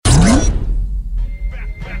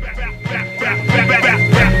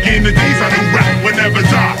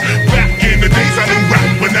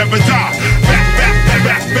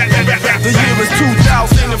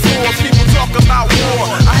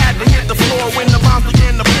when the rhymes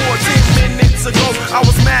began to pour. 10 minutes ago, I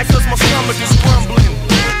was mad cause my stomach was grumbling.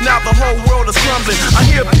 Now the whole world is crumbling. I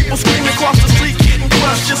hear people screaming across the street, getting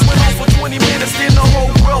crushed. Just went on for 20 minutes, then the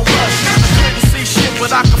whole world rushed. I couldn't see shit,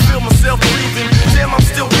 but I could feel myself breathing. Damn, I'm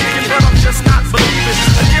still kicking, but I'm just not believing.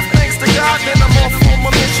 I give thanks to God, then I'm off on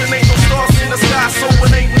my mission. Ain't no stars in the sky, so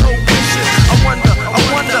it ain't no wishing. I wonder,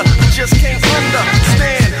 just can't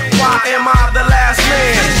understand. Why am I the last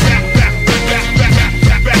man?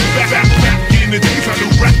 In the days I knew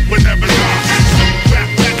rap would never die.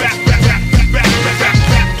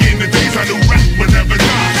 In the days I knew rap would never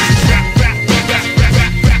die.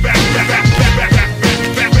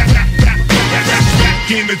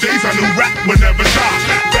 In the days I knew rap would never die.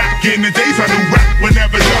 Back in the days I knew rap would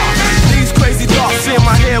never die. These crazy thoughts in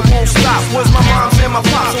my head won't stop. Was my mom's and my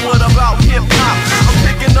pops, and what about hip-hop? I'm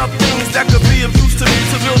picking up things that could be of use to me,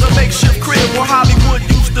 to build a makeshift crib where Hollywood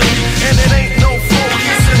used to be. And it ain't no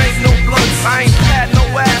folies, it ain't no blunts. I ain't had no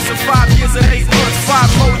ass in 5 years and 8 months.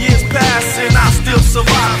 5 more years pass and I still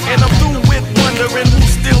survive. And I'm through with wondering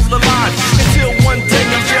who's still alive. Until one day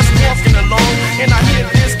I'm just walking along and I hear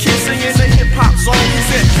this kid singing a hip-hop song. He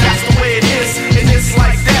said, that's the way it is, and it's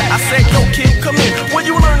like that. I said, yo kid, come in, where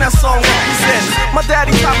you learn that song at? He said, my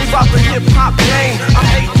daddy taught me about the hip-hop game. I'm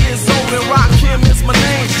 8 years old and Rakim is my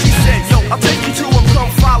name. He said, yo, I'll take you to him, come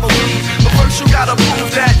follow me. But first you gotta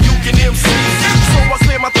prove that you can MC. So I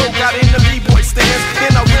cleared my throat, got in the B-boy stance.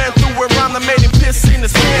 Then I ran through a rhyme that made him piss in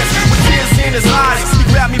his pants. With tears in his eyes, he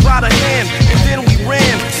grabbed me by the hand. And then we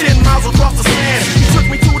ran 10 miles across the sand. He took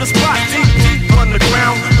me to the spot deep, deep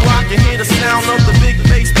underground, where I can hear the sound of the big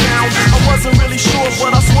bass pound. I wasn't really sure,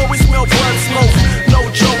 but I swore we smelled blood smoke. No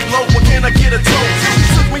joke, low, but can I get a toast? He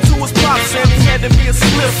took me to his pops and he handed me a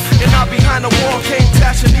slip. And I behind the wall came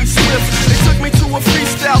dashing these swift. They took me to a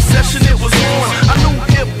freestyle session, it was on. I knew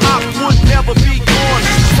hip-hop would never be gone.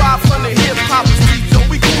 500 hip-hoppers deep, though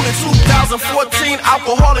we cool in 2014,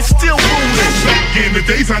 alcoholics still ruling. Back in the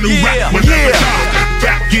days I knew rap would never die.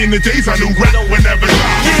 Back in the days I knew rap would never die.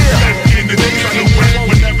 Back in the days I knew rap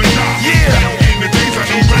would never die. Back in the days I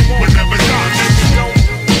knew rap would never die.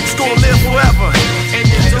 It's gonna live forever. And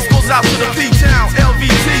this goes out to the P-Town,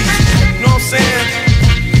 LVT. You know what I'm saying?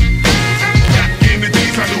 Back in the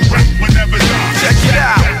days I knew rap would never die. Check it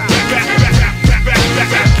out. Back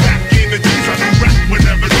in the days I knew rap would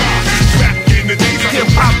never die. Back in the days I knew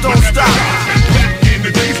hip-hop don't stop. Back in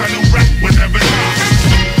the days I knew rap would never die.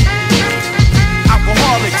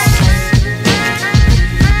 Alcoholics.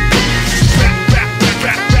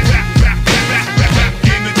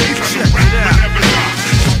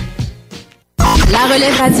 La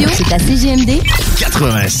relève radio, c'est à CGMD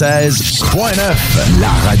 96.9,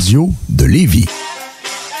 la radio de Lévis.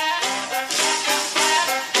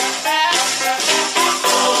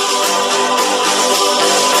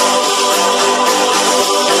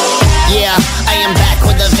 Yeah, I am back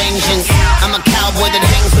with a vengeance. I'm a cowboy that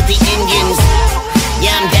hangs with the Indians.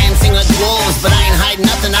 Yeah, I'm dancing with wolves, but I ain't hiding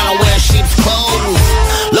nothing, I don't wear sheep's clothes.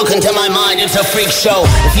 Look into my mind, it's a freak show.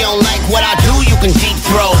 If you don't like what I do, you can deep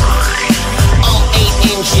throw. All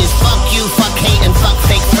 8 inches, fuck you, fuck hate, and fuck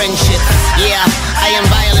fake friendship. Yeah, I am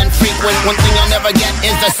violent, frequent. One thing you'll never get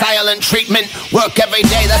is the silent treatment. Work every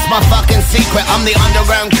day, that's my fucking secret. I'm the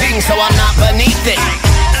underground king, so I'm not beneath it.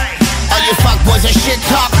 All you fuckboys are shit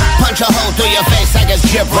talk. Punch a hole through your face like it's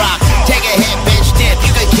Jip Rock. Take a hit, bitch, dip.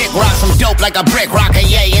 You can kick rocks. I'm dope like a brick rock, a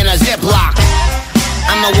yay in a ziplock.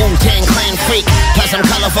 I'm a Wu-Tang Clan freak. Plus I'm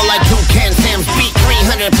colorful like Toucan Sam's beat.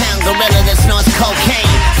 300-pound gorilla that snorts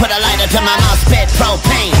cocaine. Put a lighter to my mouth, spit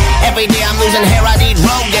propane. Every day I'm losing hair, I need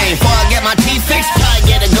Rogaine. Before I get my teeth fixed, I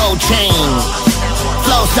get a gold chain.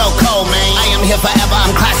 Flow so cold, man. I am here forever,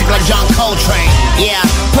 I'm classic like John Coltrane. Yeah,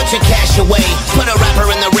 put your cash away. Put a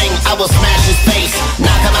rapper in the ring, I will smash his face.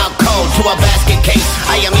 Knock him out cold to a basket case.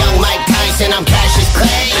 I am young Mike Tyson, I'm Cassius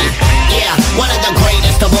Clay. Yeah, one of the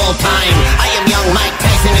greatest of all time. I am young Mike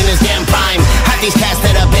Tyson in his damn prime. Have these cats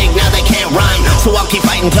that are big, now they can't rhyme. So I'll keep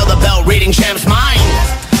fighting till the bell reading champ's mine.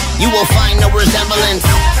 You will find no resemblance.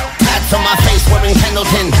 Tats on my face wearing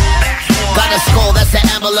Pendleton. Got a skull, that's the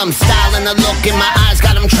emblem. Style and the look in my eyes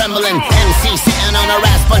got him trembling. MC sitting on a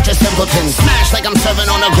ass, bunch of simpletons. Smash like I'm serving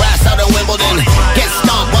on the grass out of Wimbledon. Get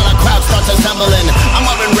stomped while a crowd starts assembling. I'm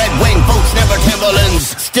wearing red wing boots, never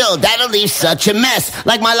Timberlands. Still, that'll leave such a mess.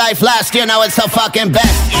 Like my life last year, now it's the fucking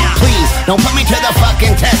best. Please, don't put me to the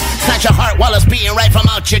fucking test. Snatch your heart while it's beating right from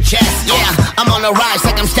out your chest. Yeah, I'm on the rise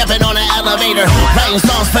like I'm stepping on an elevator. Writing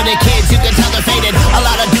songs for the kids, you can tell they're faded. A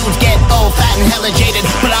lot of dudes get old, fat, and hella jaded.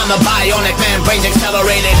 But I'm a bionic man, brains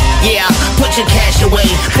accelerated. Yeah, put your cash away.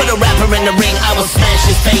 Put a rapper in the ring, I will smash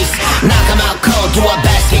his face. Knock him out cold to a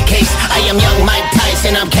basket case. I am young Mike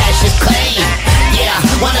Tyson, I'm Cassius Clay.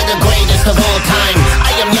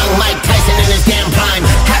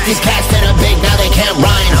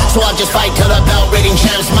 just fight till the bell ringing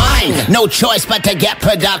champ's mine. No choice but to get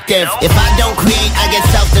productive. If I don't create, I get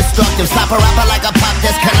self-destructive. Slap a rapper like a pop,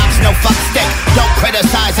 this Canucks no fuck stick. Don't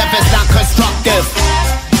criticize if it's not constructive.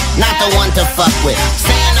 Not the one to fuck with.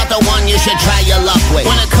 Saying not the one you should try your luck with.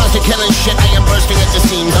 When it comes to killing shit, I am bursting at the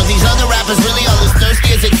seams. Are these other rappers really all as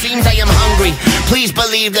thirsty as it seems? I am hungry. Please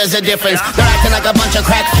believe there's a difference. They're acting like a bunch of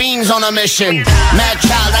crack fiends on a mission. Mad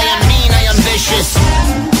child, I am mean, I am vicious.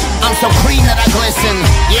 I'm so clean that I glisten.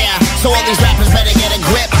 Yeah, so all these rappers better get a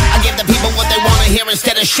grip. I give the people what they wanna hear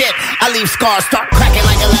instead of shit. I leave scars, start cracking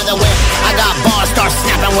like a leather whip. I got bars, start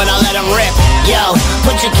snapping when I let them rip. Yo,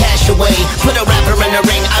 put your cash away. Put a rapper in the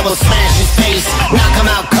ring, I will smash his face. Knock him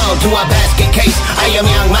out cold to a basket case. I am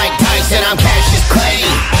young Mike Tyson, I'm Cassius Clay.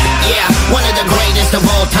 Yeah, one of the greatest of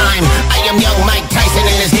all time. I am young Mike Tyson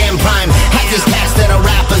in his damn prime. Has these cast that are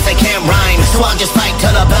rappers that can't rhyme. So I'll just fight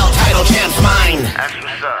till the belt title champ's mine.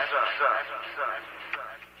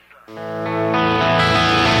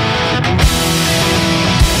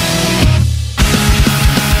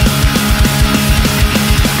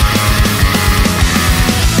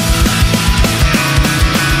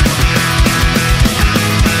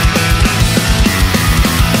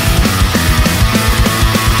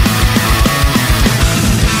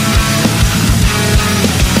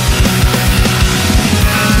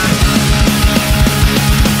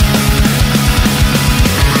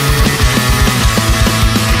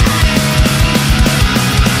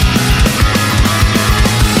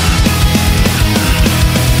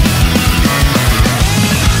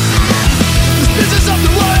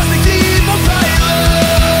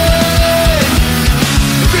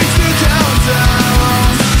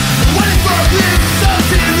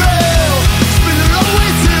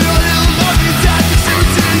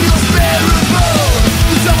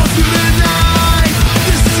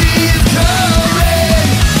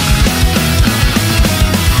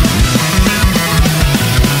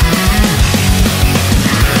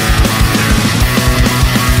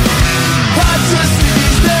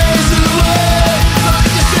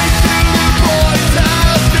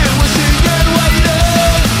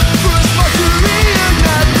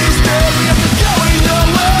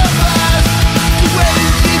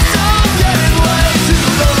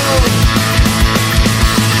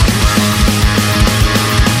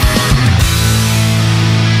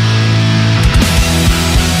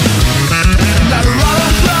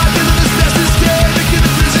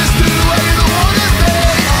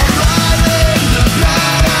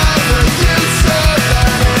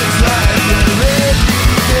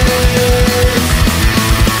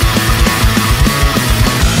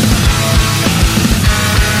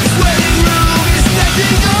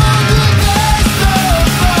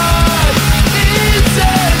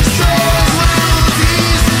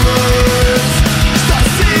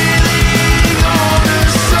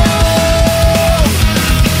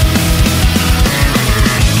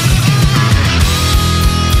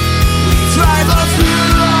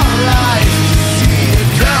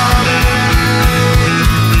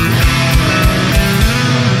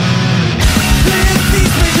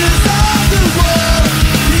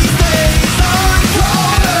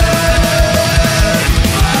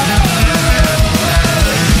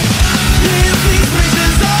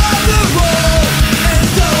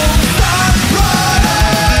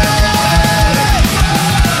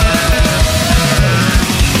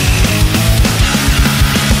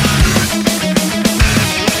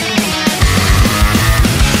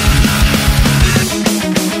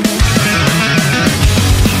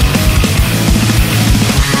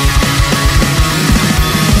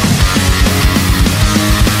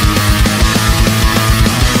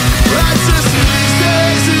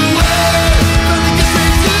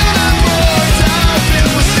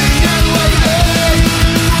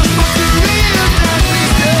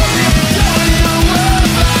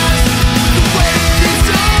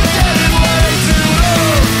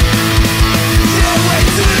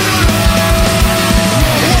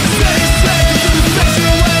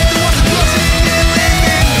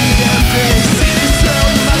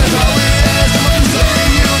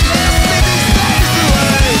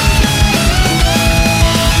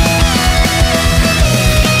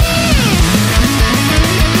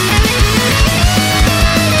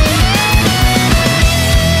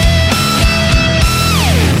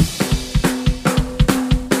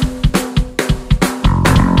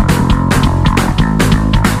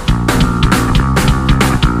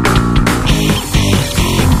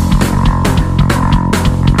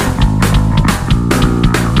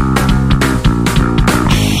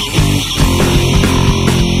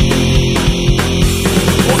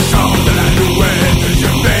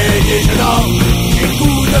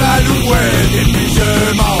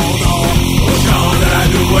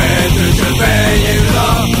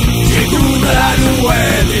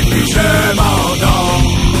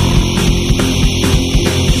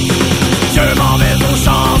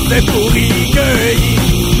 c'est pour y cueillir.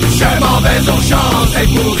 Je m'en vais aux champs, c'est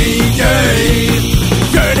pour y cueillir.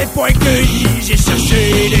 Je n'ai point cueilli, j'ai cherché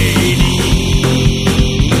les lits.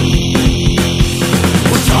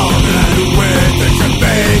 Au champ de l'alouette, je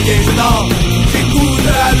veille et je dors. J'écoute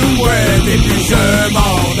l'alouette et puis je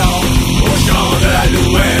m'endors. Au champ de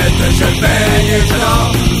l'alouette, je veille et je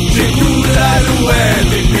dors. J'écoute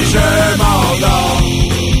l'alouette et puis je m'endors.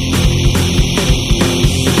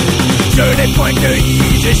 Je n'ai point cueilli,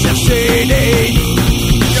 j'ai cherché les nids.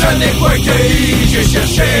 Je n'ai point cueilli, j'ai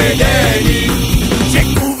cherché des nids. J'ai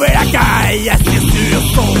trouvé la caille assise sur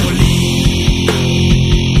son lit.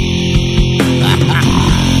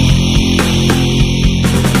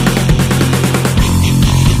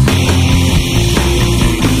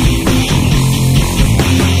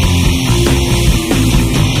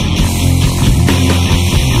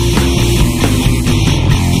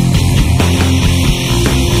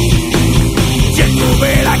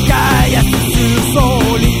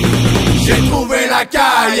 La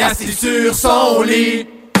caille assis sur son lit.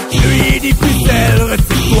 Je lui ai dit pucelle,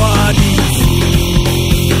 retire-toi d'ici.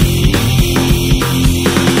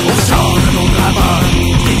 On chante nos graveurs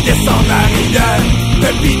qui descendent la rivière. De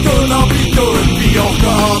pitoune en pitoune, puis on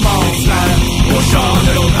recommence l'air. On chante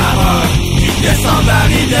nos graveurs qui descendent la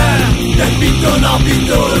rivière. De pitoune en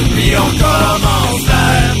pitoune, puis on commence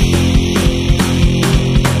l'air.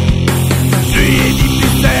 Je lui ai dit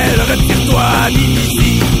pucelle, retire-toi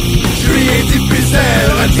d'ici. Je lui ai dit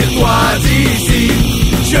pucelle, retire-toi d'ici.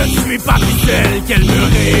 Je ne suis pas pucelle, qu'elle me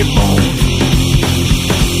répond.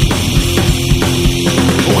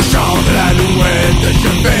 Au chant de l'alouette, je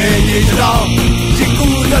veille et je dors.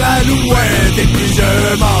 J'écoute l'alouette et puis je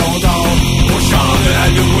m'endors. Au chant de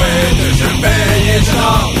l'alouette, je veille et je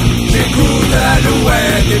dors. J'écoute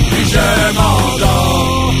l'alouette et puis je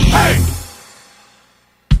m'endors. Hey!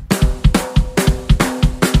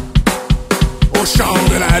 Au chant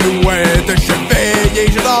de l'alouette, je veille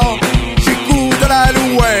et je dors. J'écoute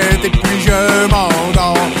l'alouette et puis je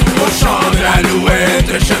m'endors. Au chant de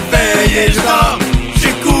l'alouette, je veille et je dors.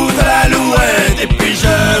 J'écoute l'alouette et puis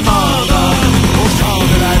je m'endors. Au chant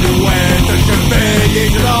de l'alouette, je veille et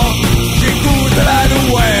je dors. J'écoute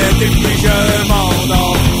l'alouette et puis je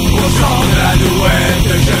m'endors. Au chant de l'alouette,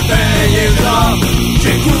 je veille et je dors.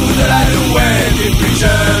 J'écoute l'alouette et puis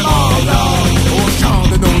je m'endors. Au chant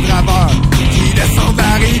de nos graveurs qui descendent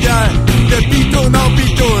la rivière, de pitoune en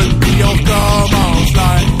pitoune, puis on recommence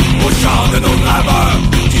l'air. Au chant de nos graveurs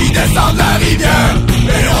qui descendent la rivière,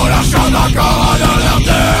 et on leur chante encore en l'honneur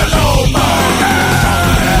de nos pères.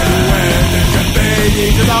 L'alouette, je veille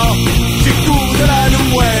et je dors. J'écoute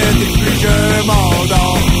l'alouette et puis je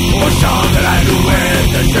m'endors. Au chant de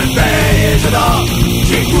l'alouette, je veille et je dors.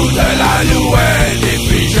 J'écoute l'alouette et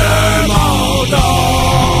puis je m'endors.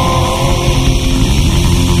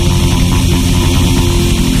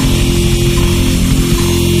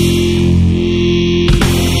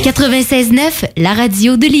 96.9, la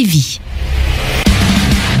radio de Lévis.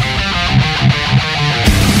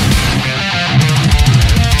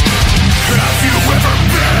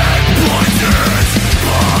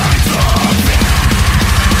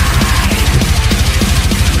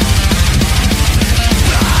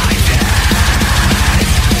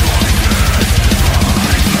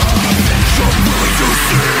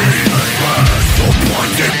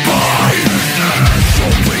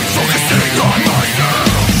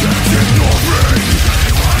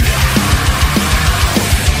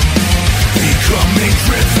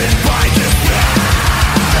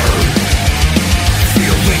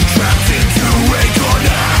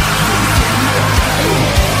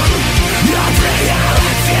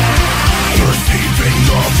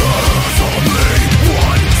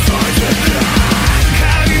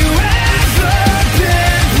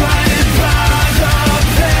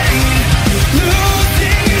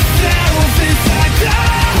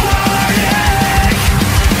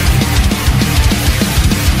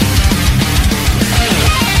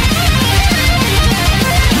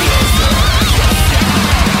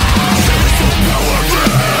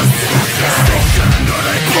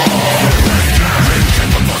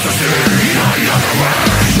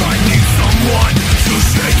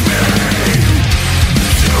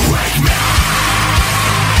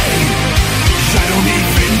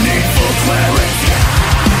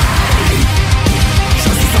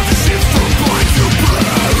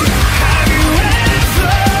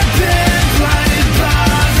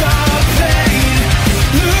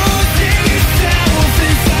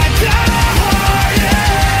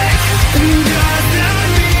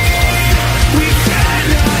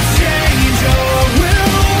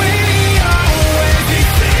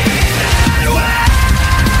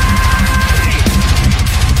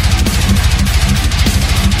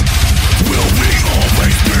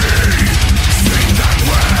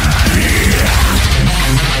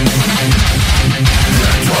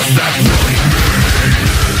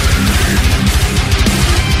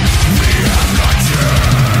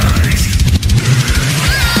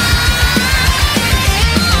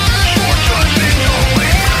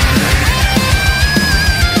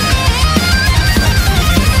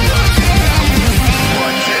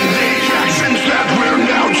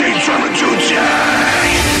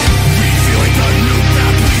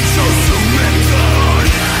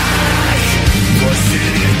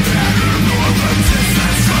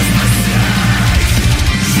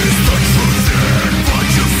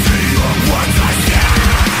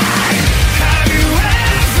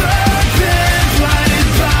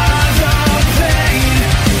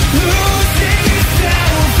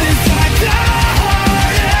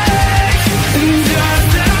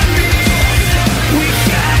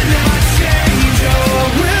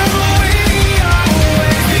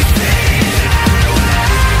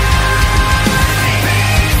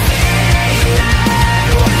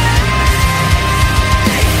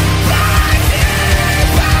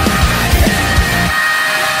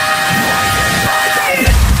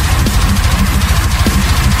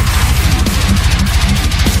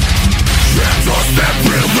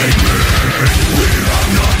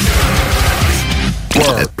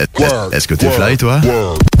 Est-ce que t'es fly, toi?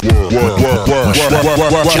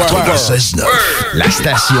 96.9, la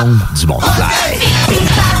station du monde fly.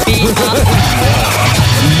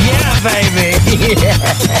 Yeah, baby!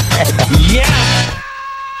 Yeah!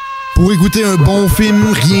 Pour écouter un bon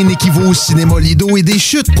film, rien n'équivaut au cinéma Lido et des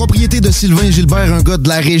chutes, propriété de Sylvain Gilbert, un gars de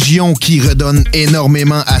la région qui redonne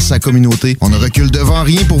énormément à sa communauté. On ne recule devant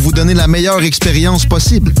rien pour vous donner la meilleure expérience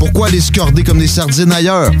possible. Pourquoi aller se corder comme des sardines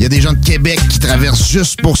ailleurs? Il y a des gens de Québec qui traversent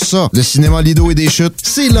juste pour ça. Le cinéma Lido et des chutes,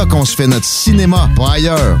 c'est là qu'on se fait notre cinéma, pas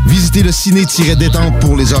ailleurs. Visitez le ciné-détente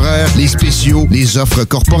pour les horaires, les spéciaux, les offres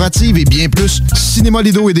corporatives et bien plus. Cinéma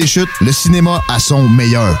Lido et des chutes, le cinéma à son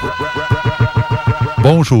meilleur.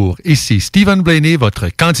 Bonjour, ici Stephen Blaney, votre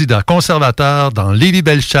candidat conservateur dans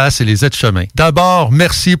Lévis-Bellechasse et les Aides-Chemins. D'abord,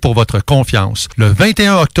 merci pour votre confiance. Le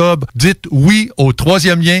 21 octobre, dites oui au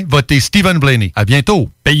 3e lien, votez Stephen Blaney. À bientôt.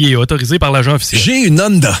 Payé et autorisé par l'agent officiel. J'ai une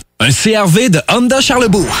Honda, un CR-V de Honda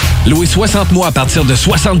Charlebourg. Loué 60 mois à partir de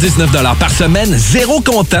 79 $ par semaine, zéro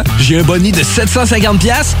comptant. J'ai un boni de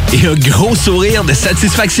 750$ et un gros sourire de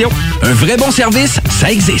satisfaction. Un vrai bon service,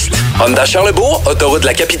 ça existe. Honda Charlebourg, autoroute de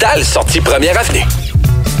la capitale, sortie 1er avenue.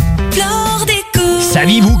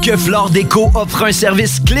 Saviez-vous que Flore Déco offre un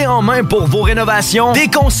service clé en main pour vos rénovations? Des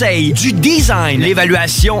conseils, du design,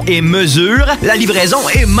 l'évaluation et mesure, la livraison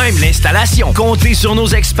et même l'installation. Comptez sur nos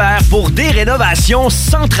experts pour des rénovations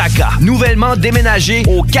sans tracas. Nouvellement déménagé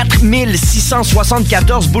au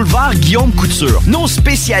 4674 boulevard Guillaume Couture. Nos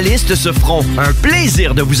spécialistes se feront un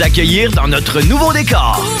plaisir de vous accueillir dans notre nouveau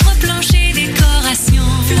décor. Couvre-plancher, décoration,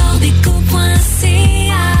 floredeco.ca.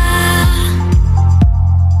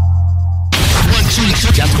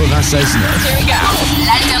 96.9.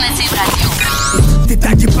 L'alternative radio. T'es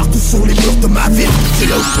tagué partout sur les murs de ma ville. C'est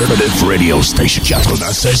l'Alternative Radio Station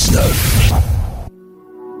 96.9.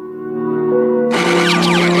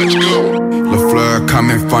 The flood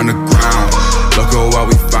coming from the ground. Look at what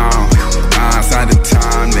we found. Inside the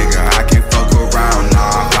time, nigga, I can't fuck around.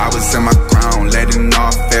 Nah, flowers in my crown, letting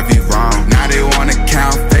off every round. Now they wanna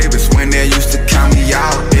count favorites when they used to count me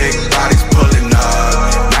out. Big bodies pulling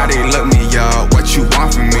up. Now they look me up. What you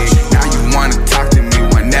want from me? Now you wanna talk to me.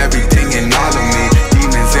 Want everything and all of me.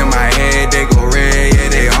 Demons in my head, they go red, yeah,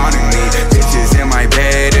 they haunting me. Bitches in my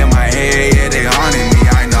bed, in my head, yeah, they haunting me.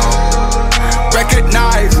 I know.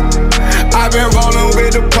 Recognize, I've been rolling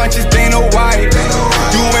with the punches, they know why.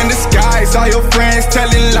 You in disguise, all your friends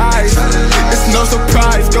telling lies. It's no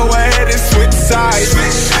surprise, go ahead and switch sides.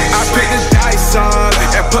 I pick the dice up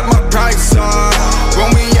and put my price up. When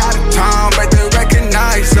we out of town, but they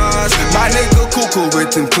recognize us. My nigga cuckoo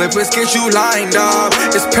with them clippers, get you lined up.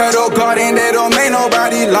 It's pedal guarding, they don't make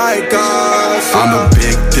nobody like us. I'm a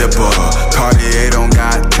big dipper, Cartier don't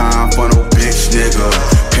got time for no bitch nigga.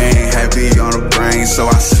 Pain heavy on the brain, so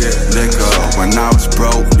I sip liquor. When I was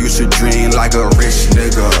broke, used to dream like a rich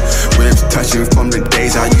nigga. Ribs touching from the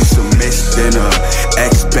days I used to miss dinner.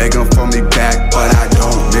 Ex begging for me back, but I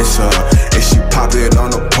don't miss her. If she pop it on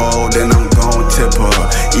the pole, then I'm gon' tip her.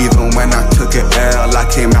 Even when I took an L, I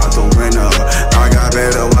came out the winner. I got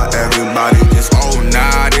better while everybody just, oh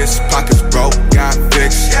nah, this pocket's broke, got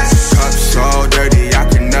fixed. Cup so dirty, I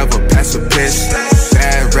can never pass a piss.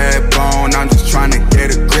 Bad red bone, I'm just trying to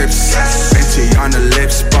get a grips. Fenty on the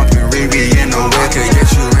lips, bumping Riri in the whip. Can get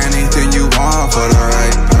you anything you want for the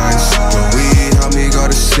right price. But weed help me go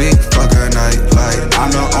to sleep, fuck a night light. I'm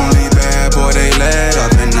the only bad boy they let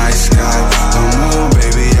up in night sky. The moon,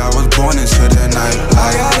 baby, I was born into the night light.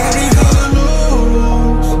 I got everything to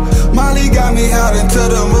lose. Molly got me out into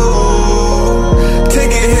the mood. Take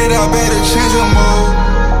a hit, I better change your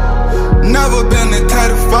mood. Never been the type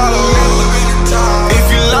to follow. If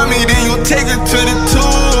you love me, then you take it to the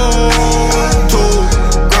tomb.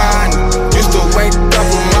 Grind. Used to wake up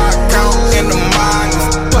with my account in the mind.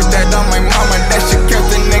 Put that on my mama, that shit kept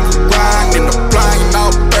the nigga grind. In the blind,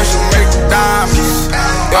 no pressure, make diamonds.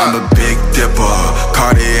 I'm a big dipper.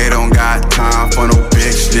 Cartier don't got time for no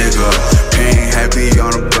bitch nigga. Pain heavy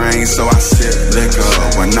on the brain, so I sip liquor.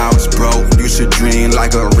 When I was broke, used to dream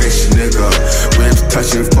like a rich nigga. Ribs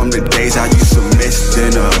touching from the days I used to miss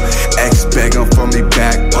dinner. Ex begging for me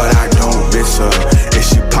back, but I don't miss her. If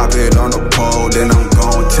she pop it on the pole, then I'm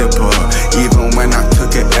gon' tip her. Even when I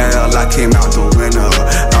took an L, I came out the winner.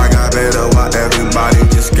 I got better while everybody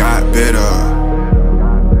just got bitter.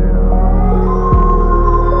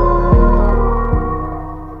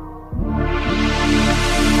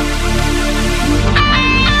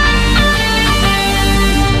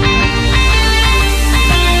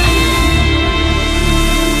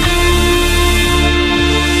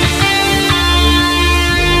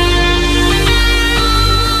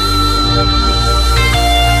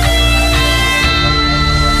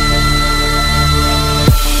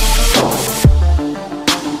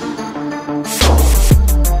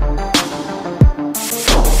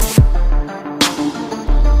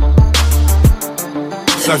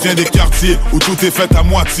 Ça vient des quartiers où tout est fait à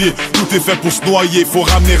moitié. Tout est fait pour se noyer, faut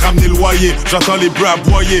ramener le loyer. J'entends les bras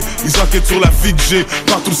aboyer, ils enquêtent sur la fille que j'ai.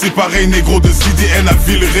 Partout c'est pareil, négro de CDN à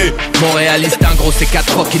Villeray. Montréaliste en gros c'est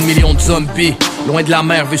 4 fucking millions de zombies. Loin de la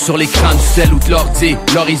mer, vu sur l'écran du sel ou de l'ordi.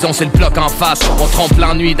 L'horizon c'est le bloc en face. On trompe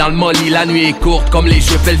l'ennui dans le molly, la nuit est courte. Comme les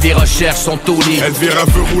jeux, elle des recherches sont au lit. Elvira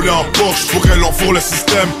veut rouler en Porsche, pour elle on fourre le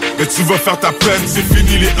système. Mais tu vas faire ta peine, c'est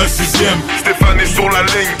fini les 1/6. Stéphane est sur la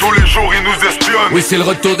ligne, tous les jours il nous espionne. Oui c'est le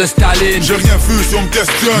retour de Staline. J'ai rien vu si on me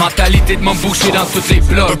questionne. Mentalité de m'emboucher dans toutes les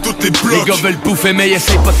blocs. Les gars veulent bouffer mais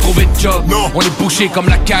essaient pas de trouver de job. Non. On est bouché comme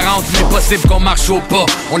la 40, mais possible qu'on marche au pas.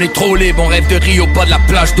 On est trop libre, on rêve de Rio, pas de la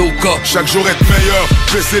plage d'Oka. Chaque jour être meilleur,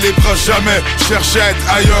 baisser les bras jamais, chercher à être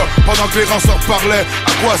ailleurs. Pendant que les ranceurs parlaient,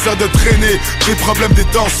 à quoi sert de traîner? Des problèmes, des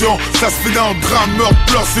tensions, ça se finit en drame, meurtre,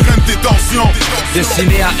 pleurs, sirène, détention.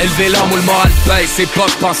 Destiné à élever l'homme où le moral paye. C'est pas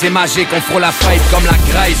de pensée magique, on frôle la fête comme la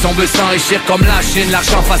Grèce. On veut s'enrichir comme la Chine,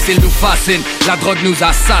 l'argent facile nous fascine. La drogue nous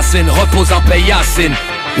assassine, repose en paix Yacine.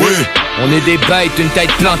 Oui. On est des bêtes, une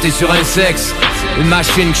tête plantée sur un sexe. Une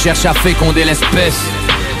machine qui cherche à féconder l'espèce.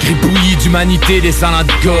 Gribouillis d'humanité descendant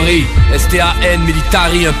de gorille. STAN,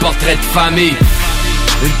 militari, un portrait de famille.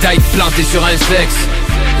 Une tête plantée sur un sexe.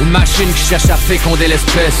 Une machine qui cherche à féconder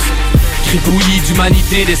l'espèce. Gribouillis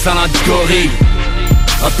d'humanité descendant de gorille.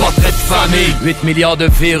 Un portrait de famille. 8 milliards de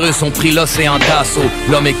virus ont pris l'océan d'assaut.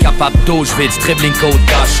 L'homme est capable d'auger du dribbling code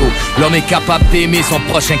d'achot. L'homme est capable d'aimer son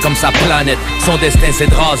prochain comme sa planète. Son destin c'est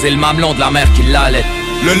de raser le mamelon de la mer qui l'allait.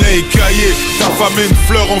 Le lait est caillé, sa femme est une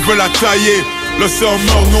fleur, on veut la tailler. L'océan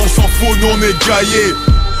meurt, nous on s'en fout, nous on est gaillés.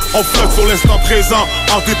 On flotte sur l'instant présent,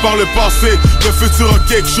 hanté par le passé. Le futur a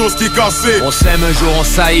quelque chose qui est cassé. On s'aime un jour, on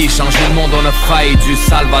saillit, changer le monde on a failli. Du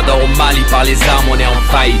Salvador au Mali, par les armes on est en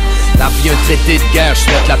faille. La vie un traité de guerre, je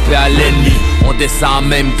souhaite la paix à l'ennemi. On descend en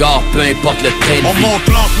même gare, peu importe le train de On vie. monte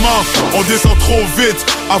lentement, on descend trop vite.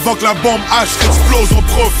 Avant que la bombe H explose, on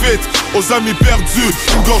profite. Aux amis perdus,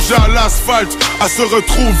 une gorgée à l'asphalte. À se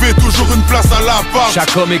retrouver, toujours une place à la part.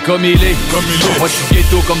 Chaque homme est comme il est. Moi je suis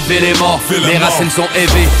ghetto comme Villemort. Les racines sont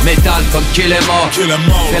élevées, métal comme Kill est mort.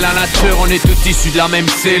 C'est la nature, on est tous issus de la même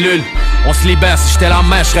cellule. On se libère, si j'étais la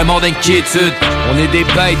mer, je serais mort d'inquiétude. On est des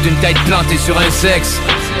bêtes, une tête plantée sur un sexe.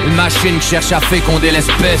 Une machine qui cherche à féconder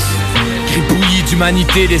l'espèce. Gribouillis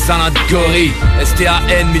d'humanité descendant de gorille. STAN,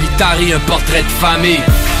 militari, un portrait de famille.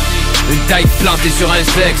 Une tête plantée sur un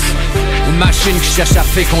sexe. Une machine qui cherche à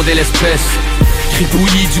féconder l'espèce.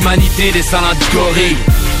 Gribouillis d'humanité descendant de gorille.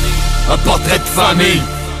 Un portrait de famille.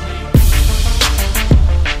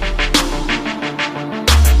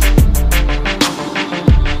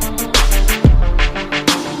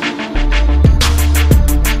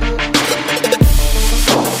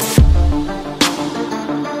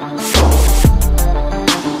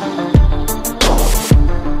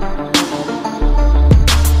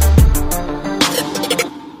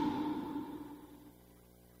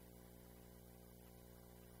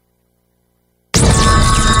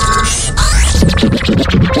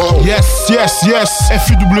 Yes,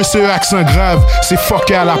 FUWCE accent grave, c'est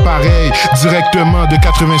fucké à l'appareil. Directement de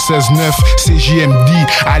 96.9, CJMD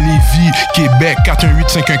à Lévis, Québec,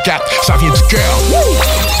 418-514, ça vient du cœur.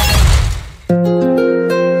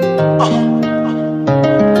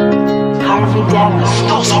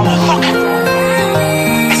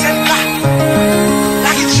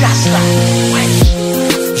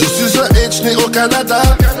 Je suis un H né au Canada,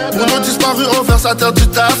 pour nos disparus on verse à terre du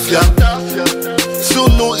tafia. Sur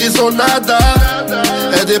nous ils ont nada,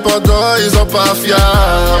 indépendants ils ont pas fiable.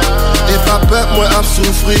 Et pas peur moi à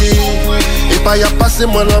souffrir, et pas y a passé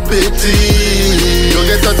moi l'appétit.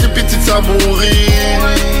 Y'aurait tant de petites à mourir,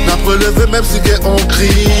 n'a pas relevé même si on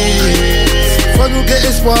crie. Faut nous gagner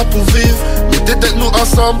espoir pour vivre, mettez tête nous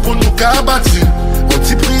ensemble pour nous cabattre. On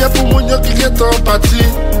t'y prie pour mon yo qui est empathie.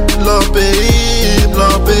 Leur pays,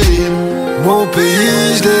 mon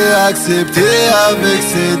pays je l'ai accepté avec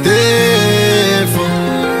ses défauts.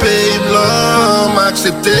 Pays blanc m'a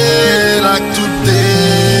accepté là que tout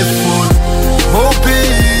est faux.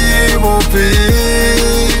 Mon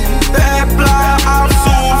pays, peuple a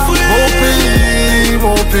souffert.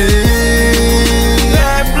 Mon pays,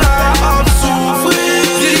 peuple a souffert.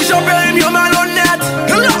 Dirigeant périm yo malhonnête,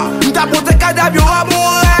 m'ta pote cadavre yo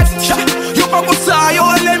amourette. Yo pas comme ça, yo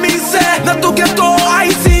les misères. Dans tout ghetto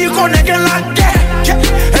Haïti, qu'on est qu'en la guerre.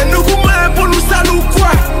 Et nous goumons pour nous saluer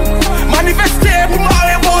quoi. Manifester pour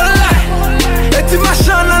marrer mon lait. Et tu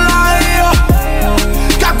machin dans la rio.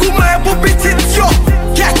 Kagoumé pour petit yo.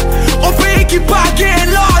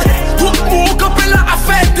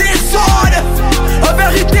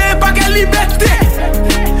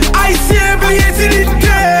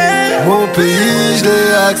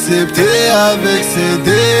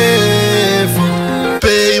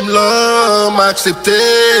 l'homme accepté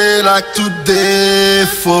là que tout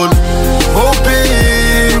défaut. Mon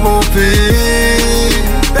pays,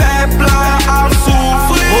 peuple a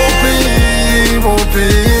souffert. Mon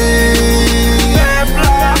pays, peuple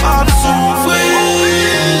a souffert.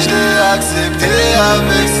 J'ai accepté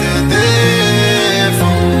avec ses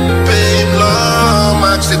défauts. Pays de l'homme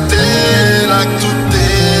accepté là que tout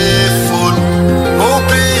défaut. Mon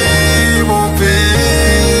pays,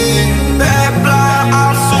 peuple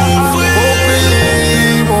a souffert.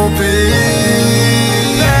 Mon pays,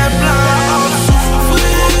 peuple a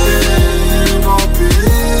souffert. Mon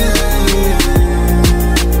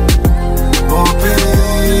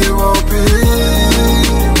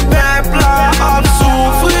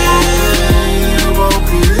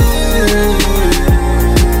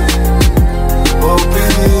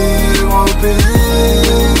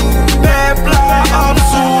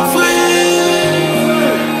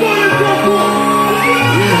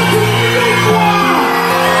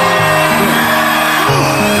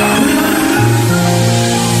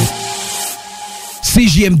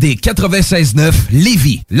CJMD 96.9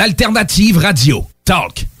 Lévis, l'alternative radio.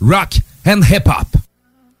 Talk, rock and hip-hop.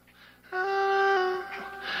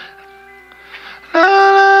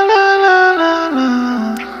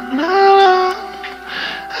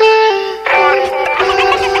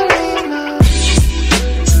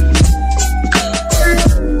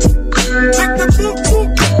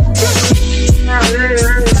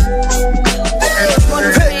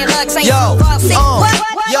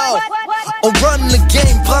 On run le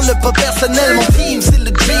game, prends-le pas personnel. Mon team, c'est le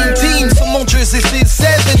dream team. Sur mon jersey, c'est le 7.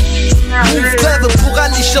 Move clever pour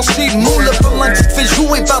aller chercher le moule. Pendant que tu te fais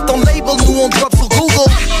jouer par ton label, nous on drop sur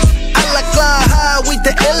Google. À la claire, highway de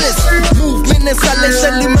Ellis. Move menace à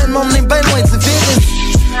l'échelle humaine, on est ben loin du virus.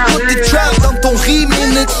 Put tes traps dans ton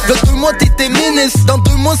re-minute. Dans 2 mois t'étais ministre, dans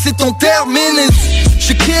 2 mois c'est ton terminus.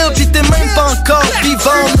 J'suis kill pis t'es même pas encore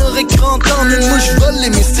vivant. On aurait grand temps, mais moi j'vole les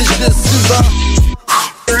messages de souvent.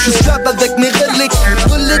 J'suis strap avec mes reliques,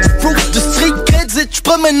 bulletproof de street credit.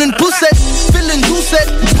 J'promène une poussette, file une doucette.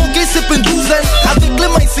 Smoker c'est une douzaine, avec les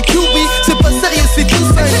mains c'est QB. C'est pas sérieux, c'est tout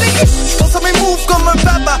simple. J'pense à mes moves comme un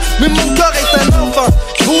papa, mais mon corps est un enfant.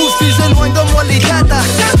 J'bouge puis j'éloigne de moi les data.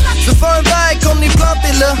 Je fais un bail qu'on est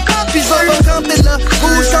planté là, puis j'vends quand t'es là.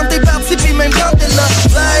 Bouge quand t'es parti, puis même quand t'es là.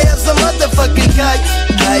 Fly as a motherfucking kite.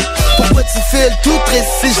 Pourquoi tu files tout triste,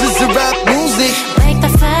 c'est juste du rap music. Wake the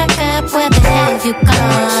fuck up, where the hell you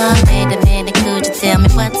gone? Wait a minute, could you tell me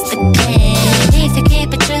what's the game? If you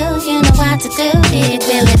keep it true, you know what to do. It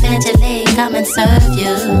will eventually come and serve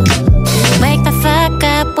you. Wake the fuck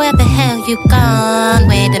up, where the hell you gone?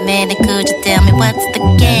 Wait a minute, could you tell me what's the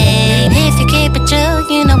game? If you keep it true,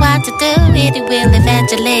 you know what to do. It will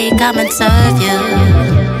eventually come and serve you.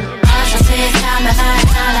 All je sais, ça me va,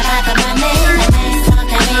 it's all about the money. La main sans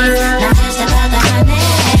camille, la fiche de pas de honey.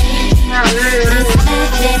 This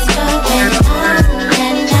madness going on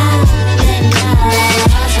and on and on.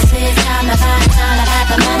 All je sais, ça me va, it's all about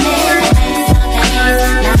the money. La main sans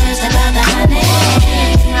camille, la fiche de pas de honey.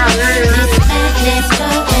 This madness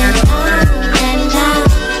going on and on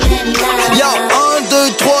and on. Yo, 1,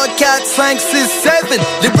 2, 3, 4, 5, 6, 7.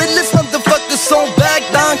 Les realest motherfuckers sont back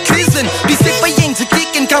dans la cuisine. Pis c'est pas rien du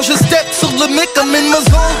kickin' quand je step sur le mic comme une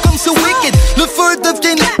maison comme ce wicked. Le feu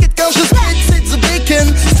devient liquide quand je spit, c'est du bacon.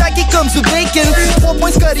 Stacky comme du bacon. 3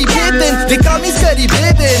 points Scotty Pippen. They call me Scotty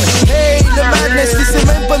Pippen. Hey, le madness, pis c'est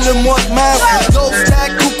même pas le mois de mars. Gold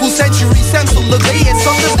stack, coucou, century, Sam sur le VS.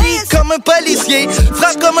 Sur le beat comme un policier.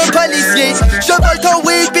 Frappe comme un policier. Je vole ton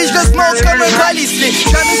weed pis je le smoke comme un policier.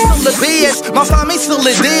 Jamais sur le BS, ma famille sur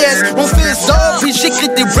les DS. Mon fils dort pis j'écris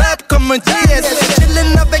des raps comme un TS.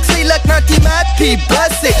 Chillin' avec ses luck, nanti mad pis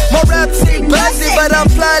bossé. Mon rap c'est bossé, but I'm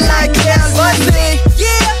fly like hell, bossé. Yeah!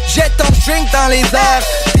 Jette ton drink dans les airs.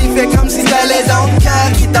 Pis fais comme si t'allais dans le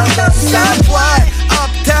cœur. Qui t'entend savoir.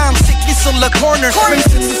 Uptown, c'est écrit sur le corner. Même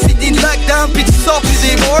si tu fais des lockdowns pis tu sors plus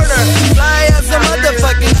des borders. Fly as a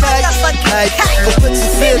motherfucking kite. Pourquoi tu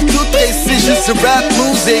files tout triste, c'est juste du rap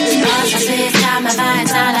music. All je sais, ça me va,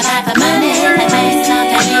 it's all about the money. La main sans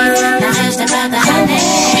camille, la fiche de pas de honey.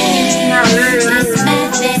 This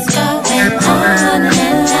madness going on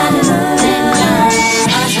and on and on.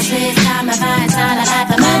 All je sais, ça me va, it's all about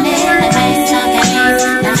the money. La main sans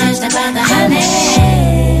camille, la fiche de pas de honey.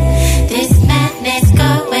 This madness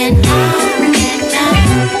going on and on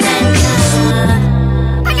and on.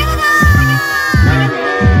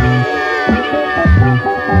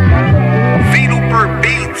 Vino per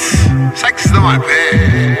beats, sex dans ma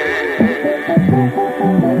paix.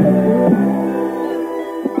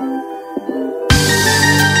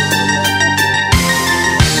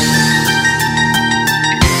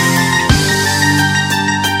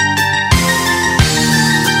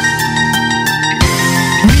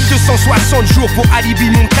 160 jours pour Alibi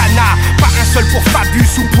Montana. Pas un seul pour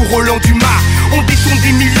Fabius ou pour Roland Dumas. On détourne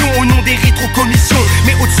des millions au nom des rétrocommissions.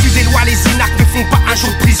 Mais au-dessus des lois, les énarques ne font pas un jour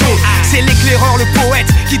de prison. C'est l'éclaireur, le poète,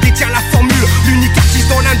 qui détient la formule. L'unique artiste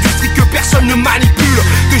dans l'industrie que personne ne manipule.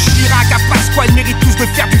 De Chirac à Pasqua, ils méritent tous de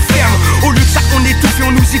faire du ferme. Au lieu de ça, on étouffe et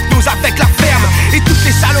on nous hypnose avec la ferme. Et toutes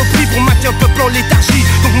les saloperies pour maintenir le peuple en léthargie.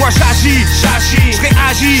 Donc moi j'agis, je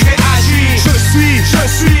réagis. Je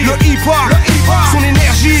suis le hip-hop, son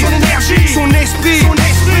énergie, son esprit.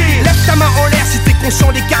 Lève ta main en l'air si t'es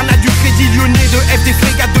conscient des carnats du Crédit Lyonnais, de F des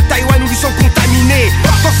frégates de Taïwan ou du sang contaminé.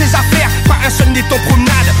 Dans ces affaires, pas un seul n'est en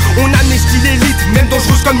promenade. On amnestie l'élite, même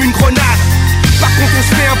dangereuse comme une grenade. Par contre on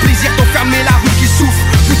se fait un plaisir d'enfermer la rue qui souffre.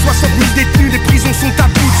 Plus de 60 000 détenus, les prisons sont à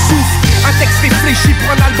bout de souffle. Un texte réfléchi pour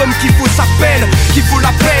un album qui vaut sa peine, qui vaut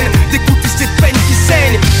la peine d'écouter cette peine qui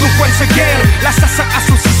saigne. Donc once again, l'assassin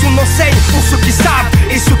associe son enseigne. Pour ceux qui savent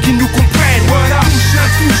et ceux qui nous comprennent. Voilà, touche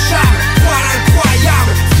intouchable, voile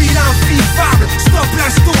incroyable, fil invivable, stop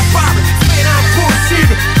l'instoppable, fait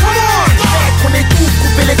l'impossible. Come on! On étouffe,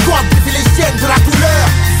 couper les cordes, briser les chaînes de la douleur.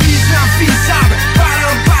 Vise l'invisable, pas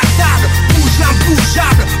l'imbattable, bouge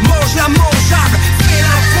l'imbougeable, mange l'immangeable, fais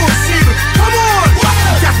l'impossible. Come on!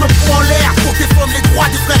 Casse le poing en l'air pour défendre les droits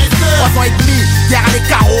des frères et sœurs. 3 ans et demi, derrière les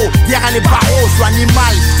carreaux, derrière les barreaux. Je suis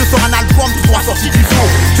animal, je sors un album tout droit sorti du faux.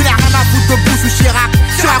 Je n'ai rien à foutre de Bush ou Chirac.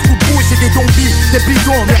 Chirac ou Bush, c'est des zombies, des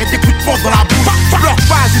bidons, mérite des coups de pompe dans la bouche. Je pleure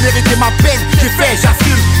pas, j'ai mérité ma peine, j'ai fait,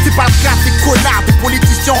 j'assume. C'est pas le cas, ces connards, des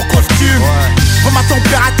politiciens en costume. Prends ma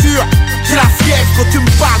température, j'ai la fièvre. Quand tu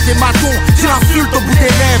me parles des matons, j'ai l'insulte au bout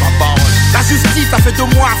des lèvres. La justice a fait de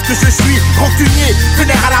moi ce que je suis. Rancunier,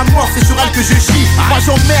 vénère à la mort, c'est sur elle que je chie. Moi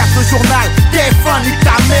j'emmerde le journal, TF1 nique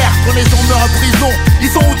ta mère. Quand les gens meurent en prison,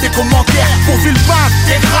 ils ont où tes commentaires? Pour Villepin,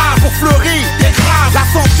 t'es grave. Pour Fleury, t'es grave. La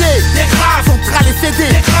santé, t'es grave. Centrale et CD,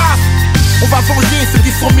 t'es grave. On va venger ceux qui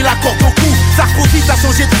se sont mis la corde au cou. Sarkozy a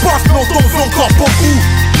changé de poste, mais on t'en veut encore beaucoup.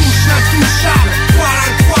 Touche intouchable, voile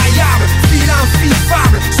incroyable, fil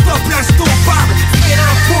invivable, stop l'instoppable, fais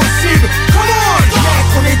l'impossible. Come on! Mec,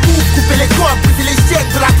 on étouffe, couper les cordes, briser les chaînes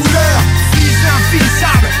de la douleur. Vise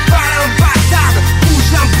l'invisable, pas l'imbattable, bouge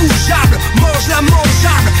l'imbougeable, mange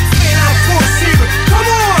l'immangeable, fais l'impossible. Come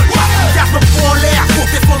on! Garde le poing en l'air pour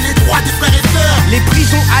défendre les droits des frères et sœurs. Les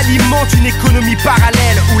prisons alimentent une économie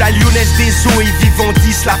parallèle où la lyonnaise des eaux et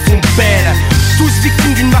Vivandis la font belle. Tous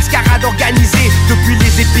victimes d'une mascarade organisée. Depuis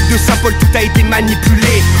les épiques de Saint-Paul, tout a été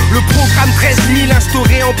manipulé. Le programme 13 000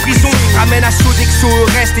 instauré en prison ramène à Sodexo au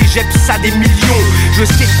reste et jette ça des millions. Je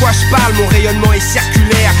sais de quoi je parle, mon rayonnement est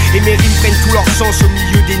circulaire et mes rimes prennent tout leur sens au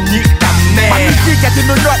milieu des nids ta mère. Ma musique a des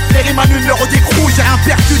menottes, les rimes à numéro d'écrou. J'ai rien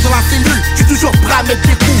perdu dans la cellule, j'suis toujours prêt à mettre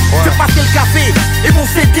des coups. Fais passer le café et mon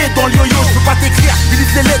CD dans le yo-yo. J'peux pas t'écrire, ils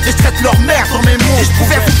lisent les lettres et j'traite leur mère dans mes mots. Et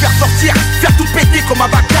j'pouvais vous faire sortir, faire tout péter comme un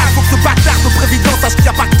bâtard. Faut que ce bâtard de président sache qu'il n'y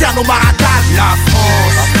a pas qu'un au maratage. La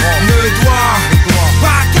France ne doit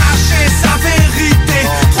pas cacher sa vérité.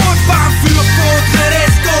 Trop de bavures, faudrait les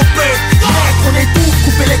stopper. Mec, on étouffe,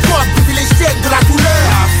 couper les cordes, briser les chaînes de la douleur.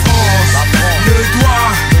 La France ne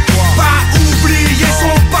doit pas oublier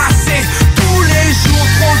son passé. Tous les jours,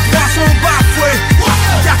 trop de droits sont bafoués.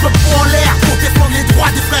 Garde le poing en l'air pour défendre les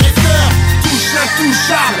droits des frères et sœurs. Touche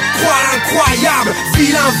l'intouchable, croix l'incroyable,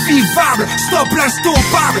 fil invivable, stop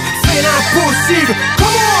l'instoppable, fais l'impossible. Come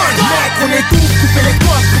on! Mec, on étouffe, couper les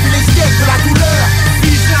cordes, briser les chaînes de la douleur.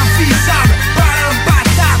 Vise l'invisable, pas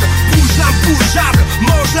l'imbattable, bouge l'imbougeable,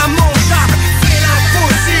 mange l'immangeable, fais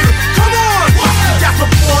l'impossible. Come on! Garde le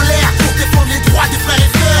poing en l'air pour défendre les droits des frères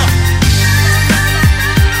et sœurs.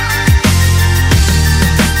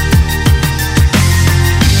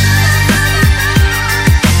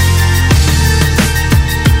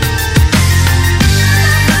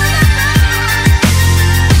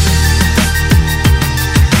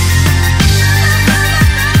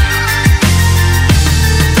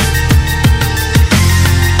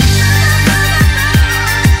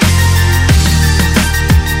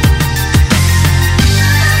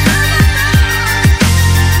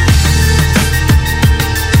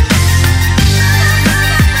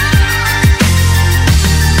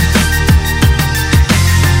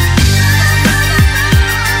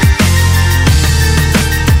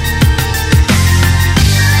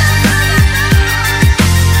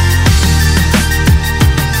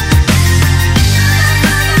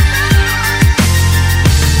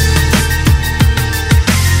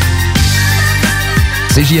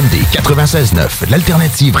 CJMD 96.9,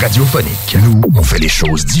 l'alternative radiophonique. Nous, on fait les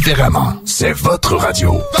choses différemment. C'est votre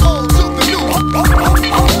radio.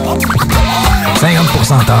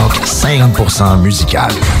 50% talk, 50%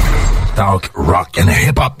 musical. Talk, rock and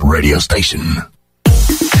hip-hop radio station.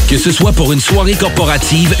 Que ce soit pour une soirée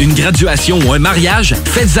corporative, une graduation ou un mariage,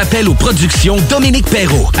 faites appel aux productions Dominique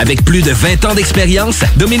Perrault. Avec plus de 20 ans d'expérience,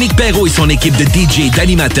 Dominique Perrault et son équipe de DJ et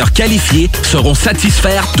d'animateurs qualifiés sauront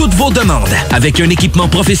satisfaire toutes vos demandes. Avec un équipement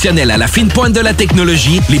professionnel à la fine pointe de la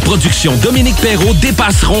technologie, les productions Dominique Perrault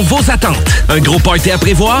dépasseront vos attentes. Un gros party à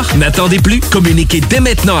prévoir? N'attendez plus. Communiquez dès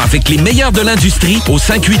maintenant avec les meilleurs de l'industrie au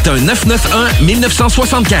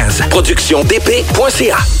 581-991-1975.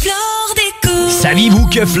 ProductionDP.ca. Saviez-vous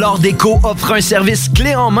que Flore Déco offre un service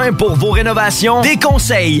clé en main pour vos rénovations? Des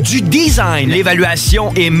conseils, du design,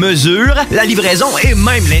 l'évaluation et mesure, la livraison et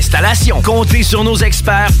même l'installation. Comptez sur nos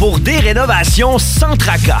experts pour des rénovations sans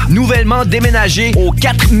tracas. Nouvellement déménagé au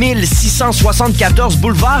 4674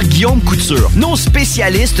 boulevard Guillaume Couture. Nos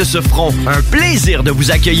spécialistes se feront un plaisir de vous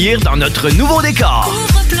accueillir dans notre nouveau décor.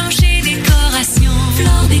 Couvre-plancher, décoration,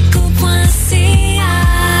 floredeco.ca.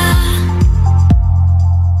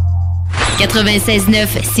 96.9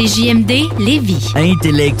 CJMD Lévis.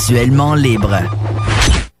 Intellectuellement libre.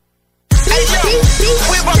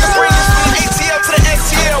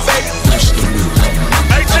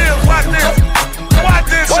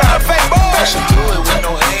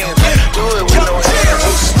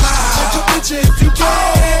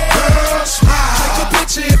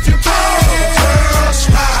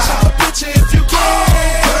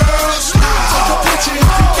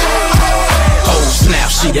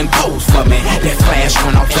 She done pose for me. That flash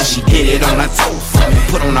went off and she did it on her toe for me.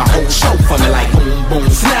 Put on a whole show for me like boom, boom,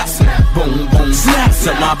 snap, snap, boom, boom, snap.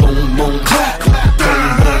 So my boom, boom, clap, clap,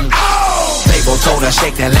 boom, boom. Fable told her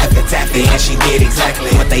shake that laugh and tap it, and she did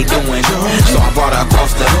exactly what they doing. So I brought her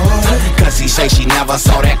across the hood, cause she say she never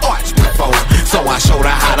saw that arch before. So I showed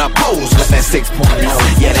her how to pose with that 6.0.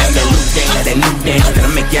 Yeah, that's that new dance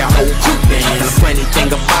that'll make your whole crew dance. The funny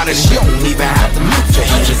thing about it, she don't even have to move your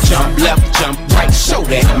hands. Just jump left, jump right, show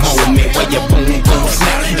that moment where you boom, boom,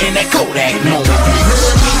 snap in that Kodak moment. You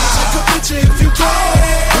heard me? Take a picture if you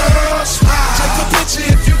can. Girl, smile. Take a picture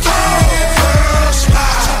if you can. Girl,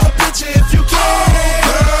 smile. Take a picture if you can.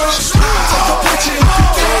 Girl, smile. Take a picture if you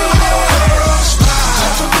can. Girl, smile. Take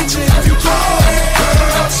a picture if you can.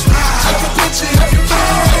 Girl, smile. Take a picture if you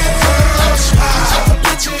can. Girl, smile. Take a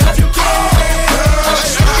picture if you can. Girl,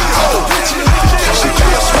 smile. Take a picture if you can. She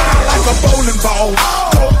got a smile like a bowling ball.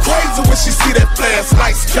 Go crazy when she see that flash.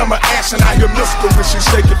 Lights, camera, action. I hear Mr. when she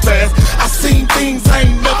shake it fast. I seen things I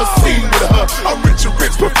ain't never seen with her. I'm rich and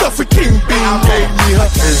rich, Professor King Bean gave me her.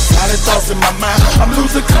 Exotic thoughts in my mind, I'm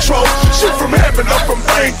losing control. Shit from heaven up from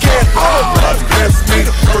Bankhead. Oh, God bless me.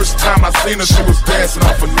 The first time I seen her, she was dancing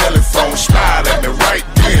off a Nelly song. Smiled at me right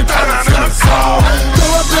then. I was in a song. Go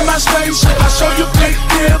up in my spaceship, I'll show you big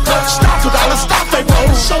deal. Stop $2, stop, they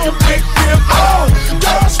won't show you big deal. Oh,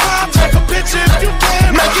 girl, smile, take a picture if you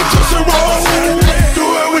can. Make it just a roll. Do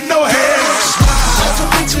it with no hands. Take a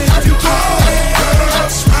picture if you can. Girl,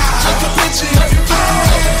 smile. Take a picture if you can.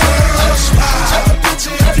 Girl, smile. Take a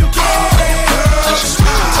picture if you can. Girl,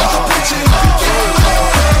 smile. Take a picture if you can. Girl,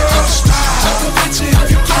 smile. Take a picture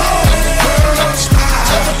if you can. Girl, smile.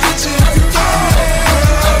 Take a picture if you can.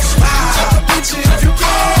 Girl, smile. Take a picture if you can.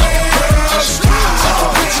 Girl, smile. Take a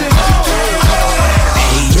picture if you can.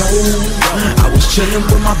 Hey yo, I was chillin'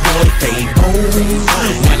 with my boy Fabo.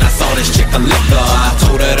 When I saw this chick a liquor, I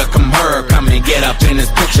told her to come and get up in this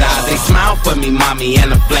picture. They smiled for me, mommy,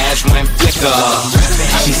 and the flash went flicker.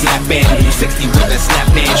 She snapped in, 60 with a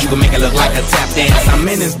snap dance. You can make it look like a tap dance. I'm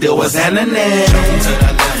in this deal, what's happening?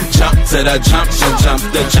 Jump to the jump, jump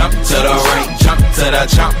the jump to the right, jump to the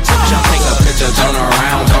jump, jump. Take a picture, turn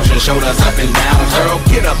around, toss your shoulders up and down. Girl,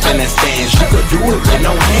 get up in that stance. You could do it with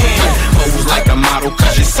no hand. Pose like a model,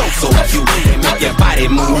 cause you're so cute. And make your body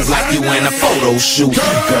move like you in a photo shoot. Girl,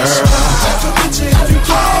 take a picture if you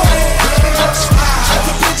can. Girl, smile. Take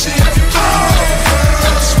a picture if you can.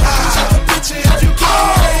 Girl, smile. Take a picture if you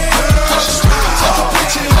can. Girl, smile. Take a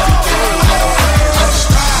picture if you can. Girl,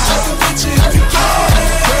 smile. Take a picture if you can.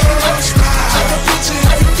 Girl, smile. Take a picture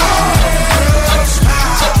if you can. Girl,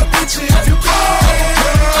 smile. Take a picture if you can.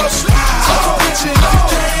 Girl, smile. Take a picture if you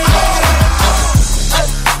can.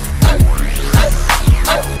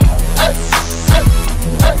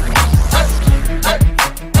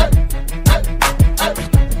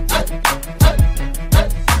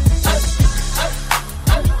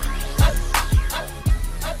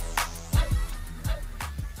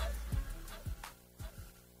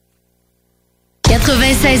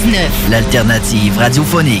 L'alternative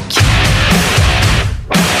radiophonique.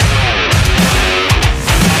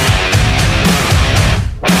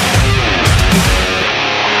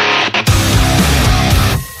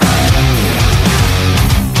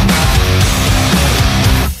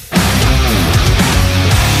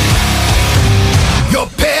 Your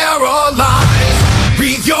pair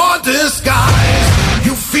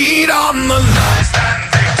on the lies that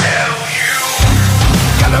they tell you.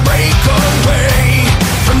 Gotta break away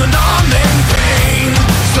from the numbing pain.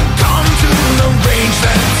 Succumb to the rage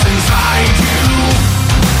that's inside you.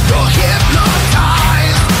 You're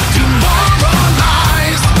hypnotized,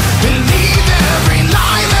 demoralized. Believe every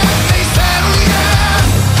lie that they tell you.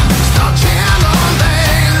 Start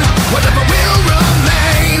channeling whatever will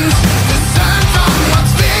remain. Discern from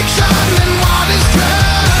what's fiction and what is true.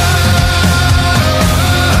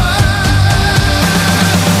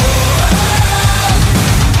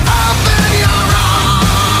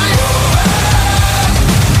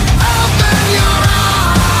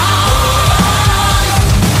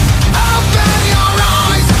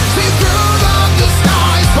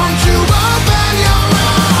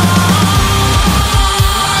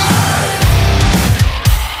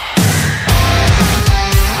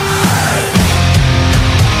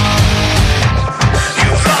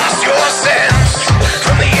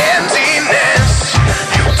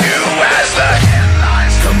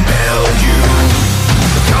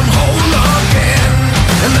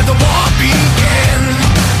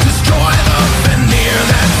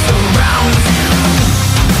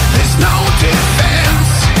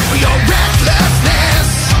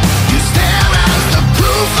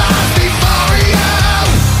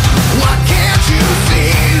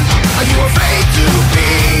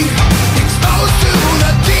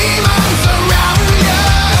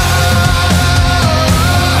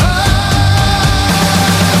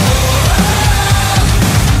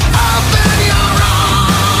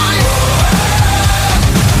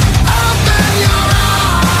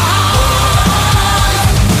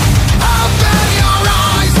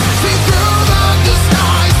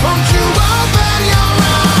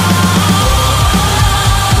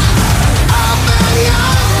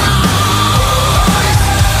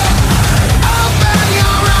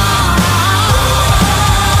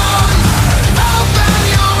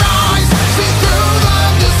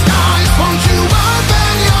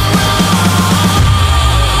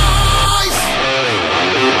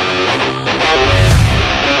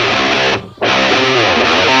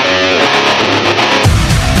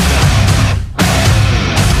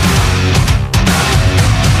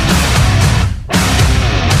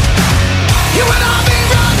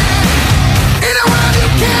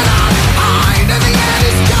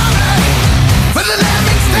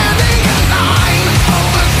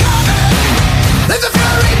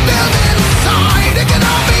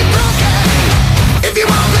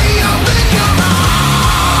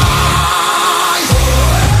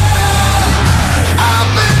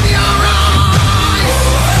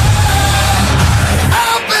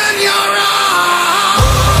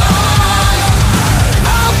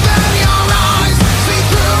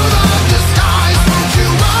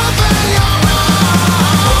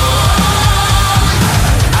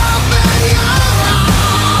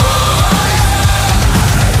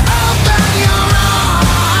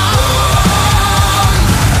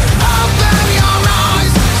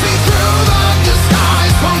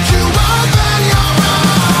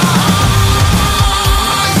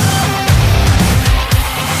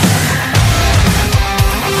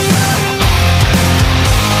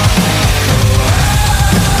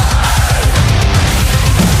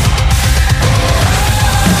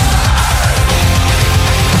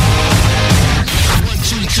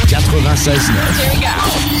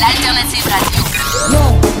 L'alternative radio.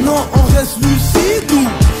 Non, on reste lucide ou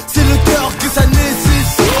c'est le cœur que ça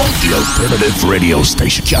nécessite. The Alternative Radio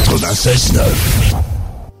Station 96.9.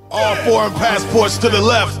 All foreign passports to the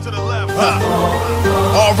left.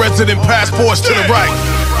 All resident passports to the right.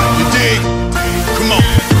 You dig? Come on.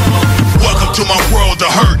 Welcome to my world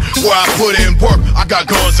of hurt, where I put in work. I got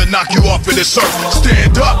guns that knock you off of this earth.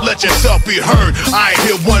 Stand up, let yourself be heard. I ain't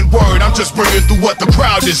hear one word, I'm just bringing through what the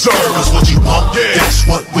crowd deserves. Cause what you want, that's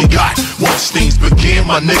what we got. Once things begin,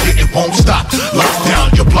 my nigga, it won't stop. Lock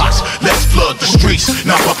down your blocks, let's flood the streets.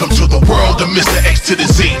 Now welcome to the world of Mr. X to the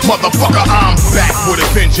Z. Motherfucker, I'm back with a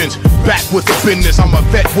vengeance. Back with the business, I'm a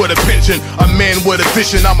vet with a pension. A man with a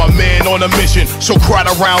vision, I'm a man on a mission. So crowd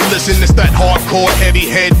around, listen, it's that hardcore, heavy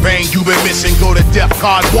headbang you've been missing. Go to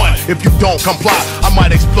DEFCON 1 if you don't comply. I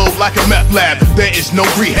might explode like a meth lab. There is no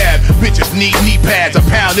rehab. Bitches need knee pads. A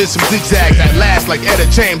pound in some zigzags that last like Etta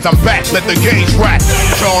James. I'm back, let the gauge rack.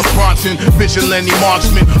 Charles Bronson, vigilante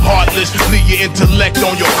marksman, heartless. Leave your intellect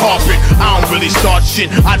on your carpet. I don't really start shit,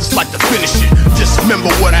 I just like to finish it. Dismember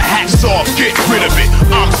what a hacksaw, get rid of it.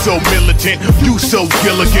 I'm so militant, you so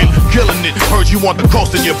Gilligan, killing it. Heard you want the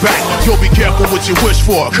coast in your back. You'll be careful what you wish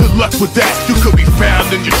for. Good luck with that. You could be found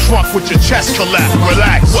in your trunk with your chest collapsed.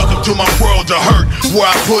 Relax. Welcome to my world of hurt, where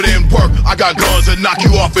I put in work. I got guns that knock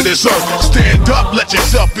you off of this earth. Stand up, let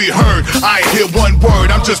yourself be heard. I ain't hear one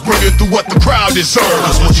word, I'm just bringing through what the crowd deserves.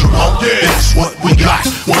 Cause what you want, that's what we got.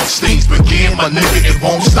 Once things begin, my nigga, it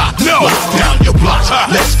won't stop. No. Lock down your blocks,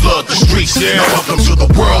 let's flood the streets. Now welcome to the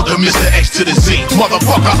world of Mr. X to the Z.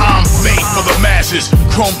 Motherfucker, I'm made for the masses.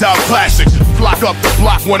 Chromed out classics, block up the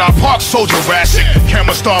block when I park so Jurassic.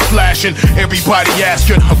 Cameras start flashing, everybody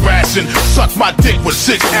asking, harassing. Suck my dick with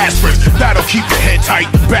 6 aspirins, that'll keep your head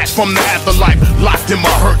tight. Back from the afterlife, locked in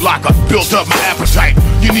my hurt locker, built up my appetite.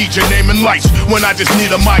 You need your name and lights, when I just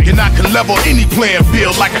need a mic and I can level any playing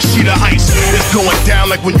field like a sheet of ice. It's going down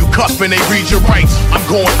like when you cuff and they read your rights. I'm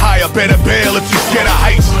going higher, better bail if you scared of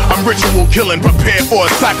heights. I'm ritual killing, prepared for a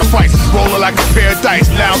sacrifice. Rolling like a pair of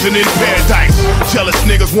dice, lounging in paradise. Jealous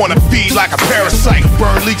niggas wanna feed like a parasite.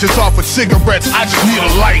 Burn leeches off with cigarettes, I just need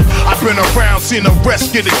a light. I've been around, seen the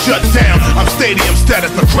rest get it shut down. I'm stadium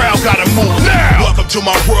status, the crowd gotta move now. Welcome to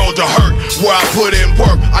my world of hurt, where I put in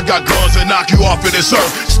work. I got guns that knock you off of this earth.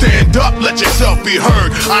 Stand up, let yourself be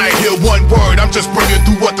heard. I ain't hear one word, I'm just bringing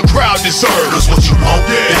through what the crowd deserves. Cause what you want,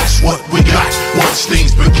 that's what we got. Once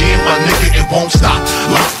things begin, my nigga, it won't stop.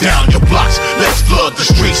 Lock down your blocks, let's flood the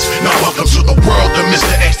streets. Now welcome to the world of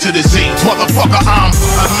Mr. X to the Z. Motherfucker, I'm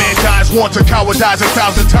a man dies once, a coward dies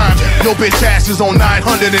 1,000 times. Your bitch ass is on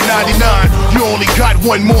 999. You only got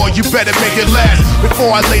one more, you better make it last.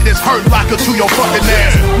 Before I lay this hurt locker to your fucking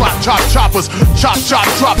ass. Block chop choppers, chop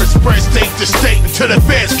drop it. Spread state to state until the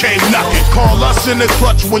feds came knocking. Call us in the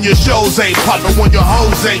clutch when your shows ain't poppin', when your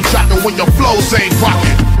hoes ain't jockin', when your flows ain't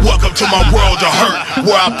rockin'. Welcome to my world of hurt,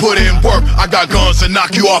 where I put in work. I got guns to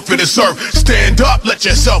knock you off of this earth. Stand up, let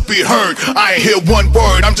yourself be heard. I ain't hear one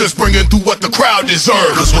word, I'm just bringing through what the crowd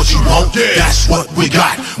deserves. Cause what you want, that's what we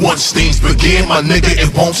got. Once things begin, my nigga,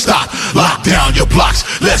 it won't stop. Lock down your blocks,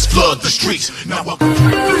 let's flood the streets. Now welcome.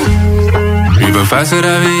 Je peux facile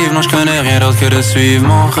à vivre, non je connais rien d'autre que de suivre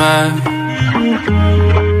mon rêve.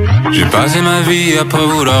 J'ai passé ma vie à pas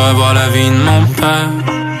vouloir avoir la vie de mon père.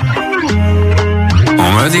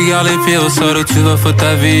 On m'a dit garde les pieds au sol ou tu vas foutre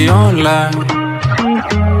ta vie en l'air.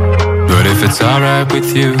 But if it's alright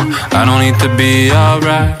with you, I don't need to be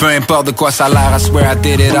alright. Peu importe de quoi ça a l'air, I swear I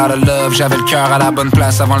did it out of love. J'avais le cœur à la bonne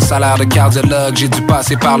place avant le salaire de cardiologue. J'ai dû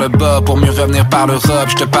passer par le bas pour mieux revenir par l'Europe.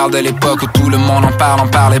 Je te parle de l'époque où tout le monde en parle, on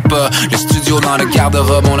parlait pas. Le studio dans le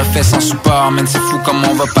garde-robe, on le fait sans support. Man, c'est fou comme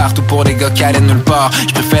on va partout pour des gars qui allaient nulle part.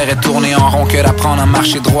 Je préférais tourner en rond que d'apprendre à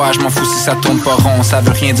marcher droit. Je m'en fous si ça tourne pas rond, ça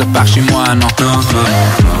veut rien dire par chez moi, non. Non, non,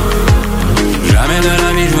 non. Jamais de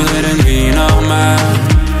la vie je voudrais une vie normale.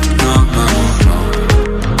 No, no, no.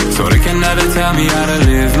 So they can never tell me how to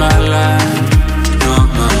live my life. No,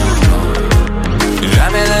 no, no.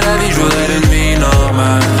 Jamais de la vie je voudrais une vie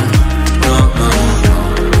normale. No, no, no.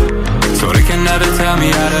 So they can never tell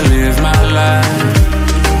me how to live my life.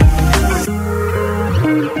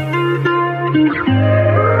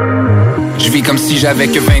 Je vis comme si j'avais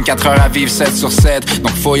que 24 heures à vivre 7 sur 7.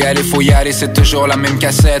 Donc faut y aller, c'est toujours la même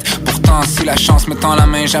cassette. Pourtant si la chance me tend la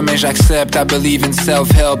main, jamais j'accepte. I believe in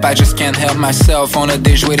self-help, I just can't help myself. On a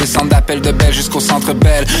déjoué les centres d'appel de Belle jusqu'au centre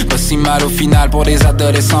Belle. Pas si mal au final pour des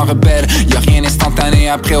adolescents rebelles. Y'a rien instantané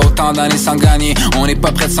après autant d'années sans gagner. On n'est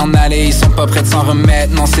pas prêt de s'en aller, ils sont pas prêts de s'en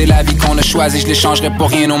remettre. Non c'est la vie qu'on a choisie, je l'échangerai pour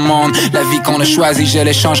rien au monde. La vie qu'on a choisie, je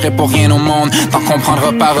l'échangerai pour rien au monde. Tant qu'on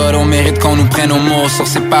prendra parole, on mérite qu'on nous prenne au mot. Sur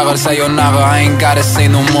ces paroles, sayonara, I ain't gotta say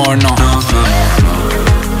no more, no. No, no, no.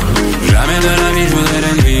 Jamais de la vie je voudrais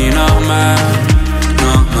une vie normale.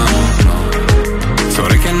 No, no, no. So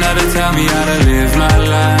they can never tell me how to live my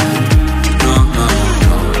life. No, no,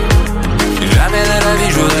 no. Jamais de la vie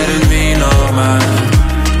je voudrais une vie normale.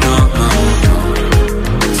 No, no, no.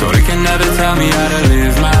 So they can never tell me how to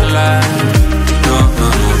live my life. No, no,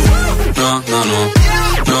 no. No, no, no.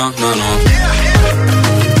 No, no, no.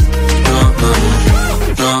 No, no, no.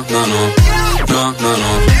 No, no, no. No, no,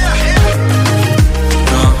 no.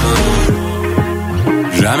 No, no.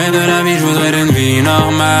 Jamais de la vie je voudrais une vie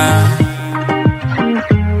normale.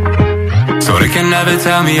 So they can never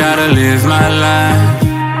tell me how to live my life.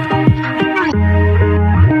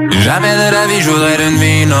 Jamais de la vie je voudrais une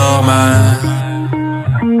vie normale.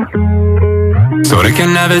 So they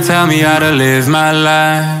can never tell me how to live my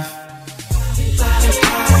life.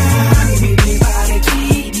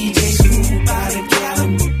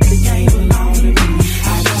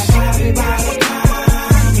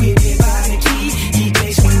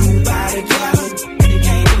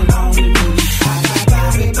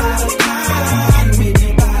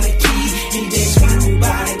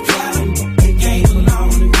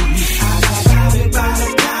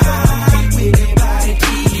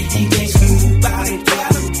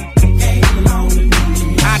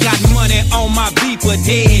 over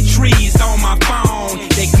dead trees on my phone.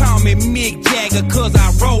 They call me Mick Jagger cause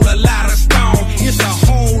I roll a lot of stone. It's a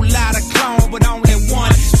whole lot of clone, but only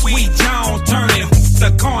one Sweet Jones turning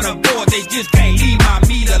the corner board. They just can't leave my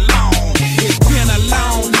meat alone. It's been a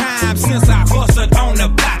long time since I hustled on the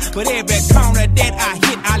block, but every corner that I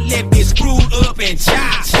hit, I left it screwed up and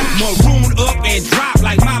chopped. Marooned up and dropped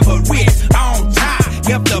like my Barrettes on top.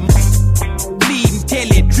 Left the bleeding till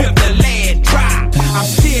it dripped the last drop. I'm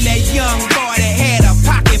still a young boy that had a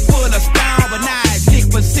pocket full of stone, but now it's 6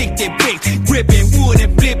 for 60 bricks, gripping wood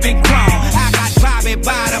and flipping chrome. I got Bobby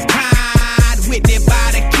by the pine, Whitney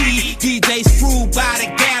by the key, DJ Screw by the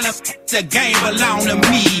gallon. The game belong to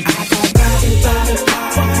me. I got Bobby by the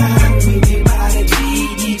pine, Whitney by the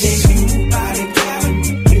key, DJ Screw by the gallon.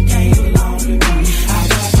 The game belong to me. I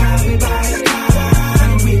got Bobby by the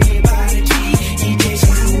pine, Whitney by the key, DJ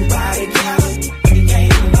Screw by the gallon. The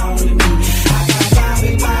game belong to me. I got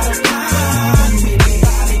Bobby by the pine, Whitney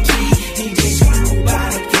by the key, DJ Screw by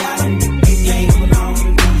the gallon. The game belong to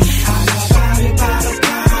me. I got Bobby by the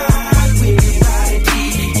pine, Whitney by the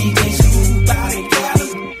key, DJ Screw by the gallon.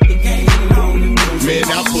 The game belong to me. Man,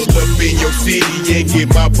 I pull up in your city and get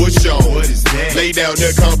my push on. What is that? Lay down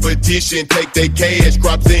the competition, take their cash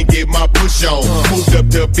crops and get my push on. Moved up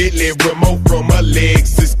the Bentley remote from my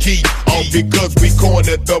Lexus key. All because we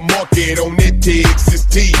cornered the market on that Texas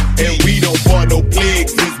T. And we don't want no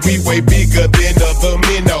plexus, we way bigger than other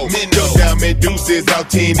minnows. Jump diamond deuces out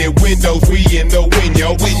tinted windows, we in the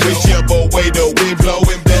window. Whichever way the wind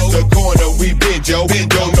blowing, that's the corner we been, Joe.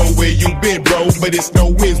 Don't know where you been, bro, but it's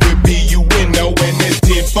no wins with B-U-N-O. And it's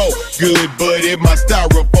 10-4, good buddy, my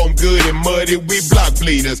styrofoam good and muddy, we block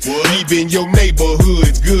bleeders. Leaving your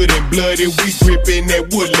neighborhoods good and bloody, we gripping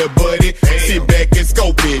that woodland, buddy. Sit back and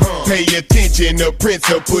scope it, pay attention, the prince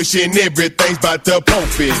are pushing, everything's about to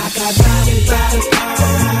pump it. I got Bobby by the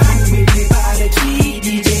pine, Whitney by the key,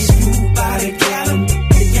 DJ Screw by the gallon.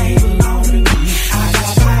 The game belong to me. I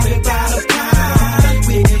got Bobby by the pine,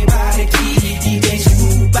 Whitney by the key, DJ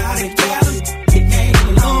Screw by the gallon. The game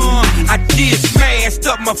belong to me. I just smashed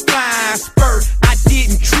up my flying spurt. I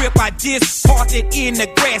didn't trip, I just parked it in the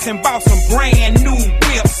grass and bought some brand new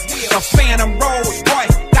whips. A Phantom Rolls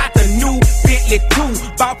Royce, got the new Bentley too.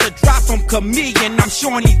 About to drop some Chameleon, I'm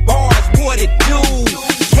showing these boys what it do.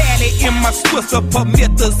 Cali in my Swisser,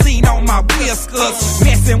 promethazine on my whiskers.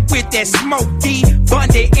 Messing with that Smoke D,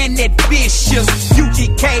 Bundy and that Vicious.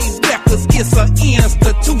 UGK Records is an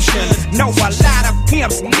institution. Know a lot of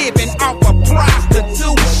pimps living off of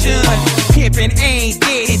prostitution. Pimpin' ain't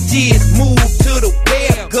dead, it just moved to the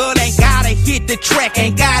web. Girl ain't gotta hit the track,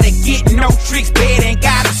 ain't gotta get no tricks. Bed ain't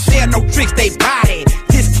gotta sell no tricks, they body.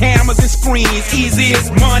 Just cameras and screens,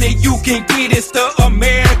 easiest money you can get is the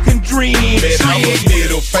American dream. Man, I'm a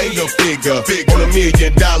middle finger figure on $1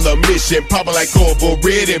 million mission, popping like Corvo,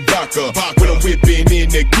 Red and Vodka. When I'm whipping in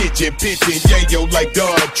the kitchen, pitching yayo like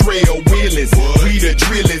Don Trail Willis. We the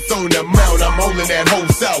drillers on the mount, I'm holding that whole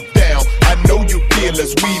South down. I know you feel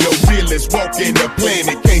us, we the realest, walking the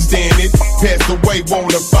planet, can't stand it. Pass away,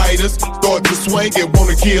 wanna fight us, start to swing and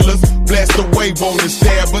wanna kill us. Blast away, wanna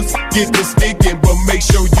stab us, get the sticking, but make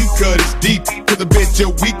sure you cut us deep. Cause I bet you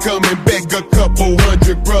we coming back a couple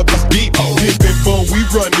hundred brothers deep. Pimpin' phone, we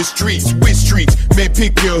run the streets, which streets? Man,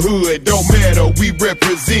 pick your hood, don't matter, we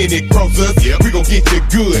represent it. Cross us, we gon' get you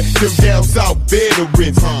good. Them down south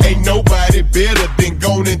veterans, ain't nobody better than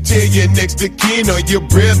gonna tell your next to kin or your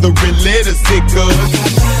brethren. Let us sit, cuz.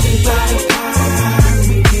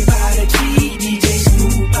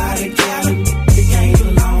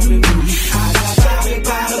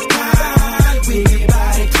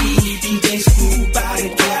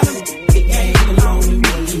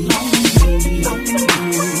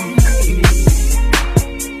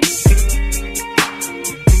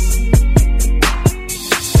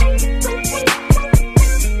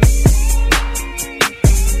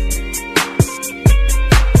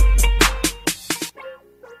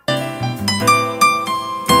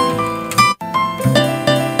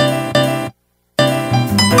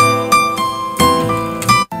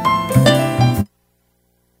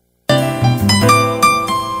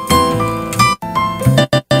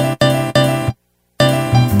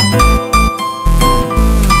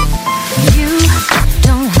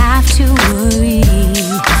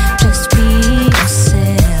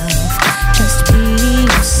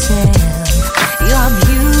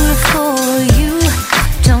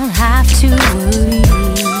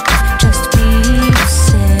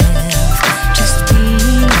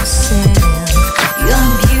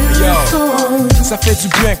 fait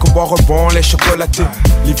du bien comme boire un bon lait chocolaté.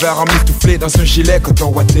 L'hiver en mitouflé dans un gilet coton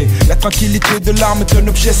ouaté. La tranquillité de l'âme est un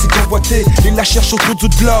objet si convoité. Il la cherche autour du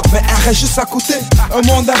globe, mais elle reste juste à côté. Un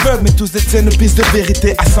monde aveugle, mais tous détiennent une piste de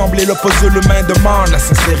vérité. Assembler l'opposé, le main demande la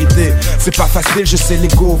sincérité. C'est pas facile, je sais,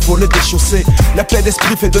 l'ego, faut le déchausser. La paix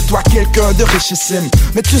d'esprit fait de toi quelqu'un de richissime.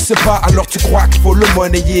 Mais tu sais pas, alors tu crois qu'il faut le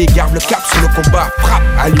monnayer. Garde le cap sur le combat, frappe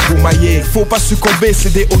à l'iboumailler. Faut pas succomber,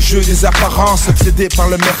 céder au jeu des apparences. Obsédé par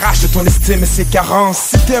le mirage de ton estime et ses carences.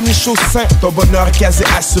 Si t'aimes les choses simples, ton bonheur est quasi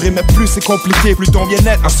assuré. Mais plus c'est compliqué, plus ton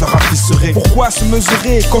bien-être en sera fissuré. Pourquoi se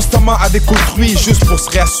mesurer constamment avec autrui, juste pour se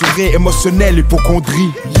réassurer, émotionnel,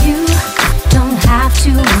 hypocondrie. You don't have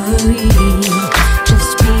to worry,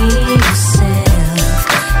 just be yourself,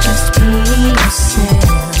 just be yourself.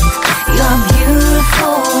 You're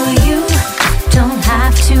beautiful, you don't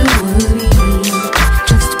have to worry,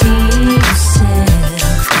 just be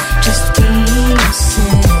yourself, just be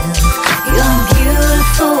yourself. You're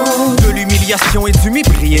beautiful. De l'humiliation et du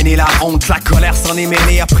mépris est née la honte. La colère s'en est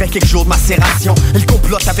mêlée après quelques jours de macération. Elle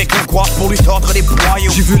complote avec l'angoisse pour lui tordre les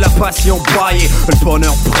boyaux. J'ai vu la passion bailler, le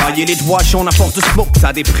bonheur brailler. Les doigts jaunes à force de smoke,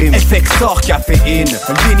 ça déprime. Effet sort caféine,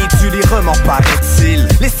 le déni tue les remords paraît-il.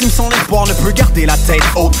 L'estime sans l'espoir ne peut garder la tête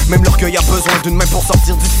haute. Même l'orgueil a besoin d'une main pour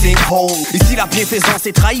sortir du sinkhole. Ici la bienfaisance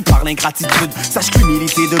est trahie par l'ingratitude. Sache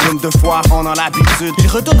qu'humilité de l'homme de foi en a l'habitude. Il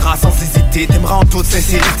redonnera sans hésiter, t'aimera en toute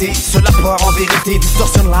sincérité. Cela part en vérité,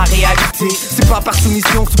 distorsionne la réalité. C'est pas par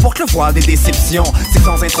soumission que tu portes le voile des déceptions. C'est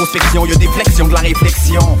sans introspection, y'a des flexions de la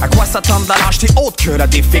réflexion. À quoi s'attendre de la lâcheté autre que la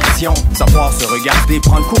défection? Savoir se regarder,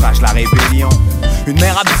 prendre courage, la rébellion. Une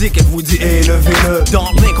mère abdique, elle vous dit élevez-le.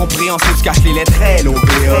 Dans l'incompréhension se cachent les lettres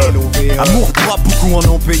L-O-V-E. Amour propre, beaucoup en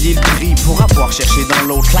ont payé le prix pour avoir cherché dans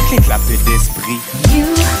l'autre la clé de la paix d'esprit. You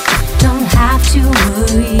don't have to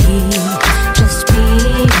worry, just be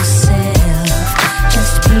yourself,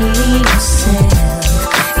 just be yourself.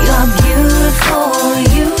 You're beautiful,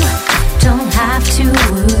 you don't have to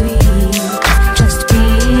worry, just be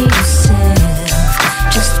yourself,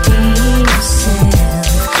 just be yourself.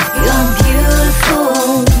 You're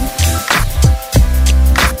beautiful,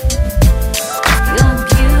 you're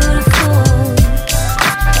beautiful,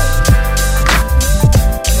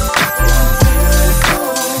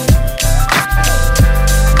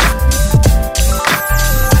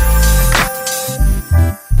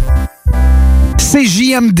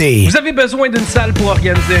 CJMD. Vous avez besoin d'une salle pour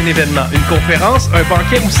organiser un événement, une conférence, un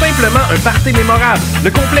banquet ou simplement un party mémorable.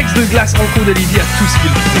 Le complexe de glace Onco de Lévis a tout ce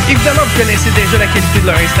qu'il faut. Évidemment, vous connaissez déjà la qualité de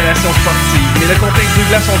leur installation sportive, mais le complexe de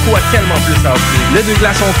glace Onco a tellement plus à offrir. Le de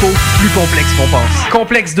glace Onco, plus complexe qu'on pense.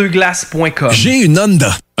 Complexedeglace.com. J'ai une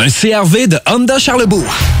Honda. Un CR-V de Honda Charlebourg.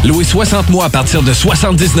 Loué 60 mois à partir de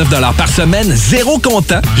 79 $ par semaine, zéro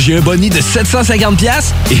comptant. J'ai un boni de 750$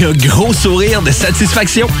 et un gros sourire de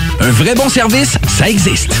satisfaction. Un vrai bon service, ça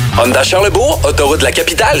existe. Honda Charlebourg, autoroute de la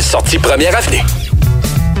capitale, sortie 1er avenue.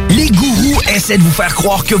 Les gourous essaient de vous faire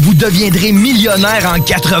croire que vous deviendrez millionnaire en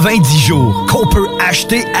 90 jours, qu'on peut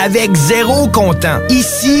acheter avec zéro comptant.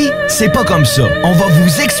 Ici, c'est pas comme ça. On va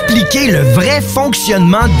vous expliquer le vrai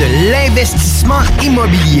fonctionnement de l'investissement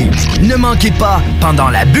immobilier. Ne manquez pas, pendant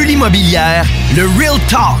la bulle immobilière, le Real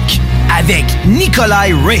Talk avec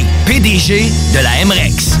Nikolai Ray, PDG de la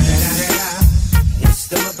MREX.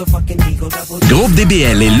 Groupe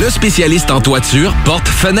DBL est le spécialiste en toiture, portes,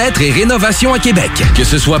 fenêtres et rénovation à Québec. Que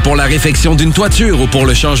ce soit pour la réfection d'une toiture ou pour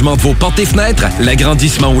le changement de vos portes et fenêtres,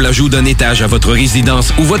 l'agrandissement ou l'ajout d'un étage à votre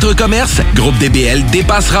résidence ou votre commerce, Groupe DBL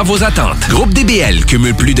dépassera vos attentes. Groupe DBL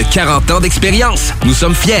cumule plus de 40 ans d'expérience. Nous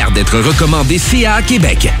sommes fiers d'être recommandés CA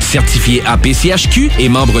Québec, certifié APCHQ et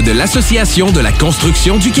membre de l'Association de la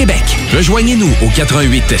construction du Québec. Rejoignez-nous au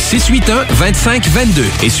 88 681 25 22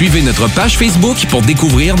 et suivez notre page Facebook pour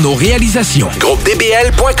découvrir nos réalisations.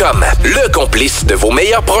 GroupeDBL.com, le complice de vos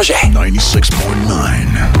meilleurs projets. 96.9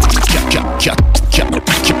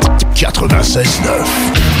 96.9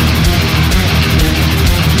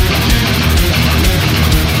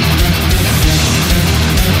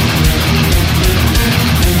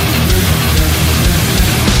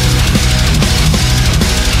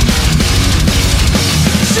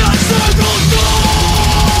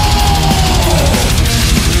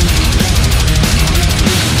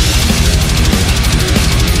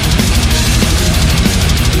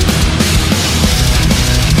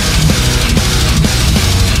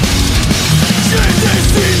 J'ai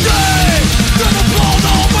décidé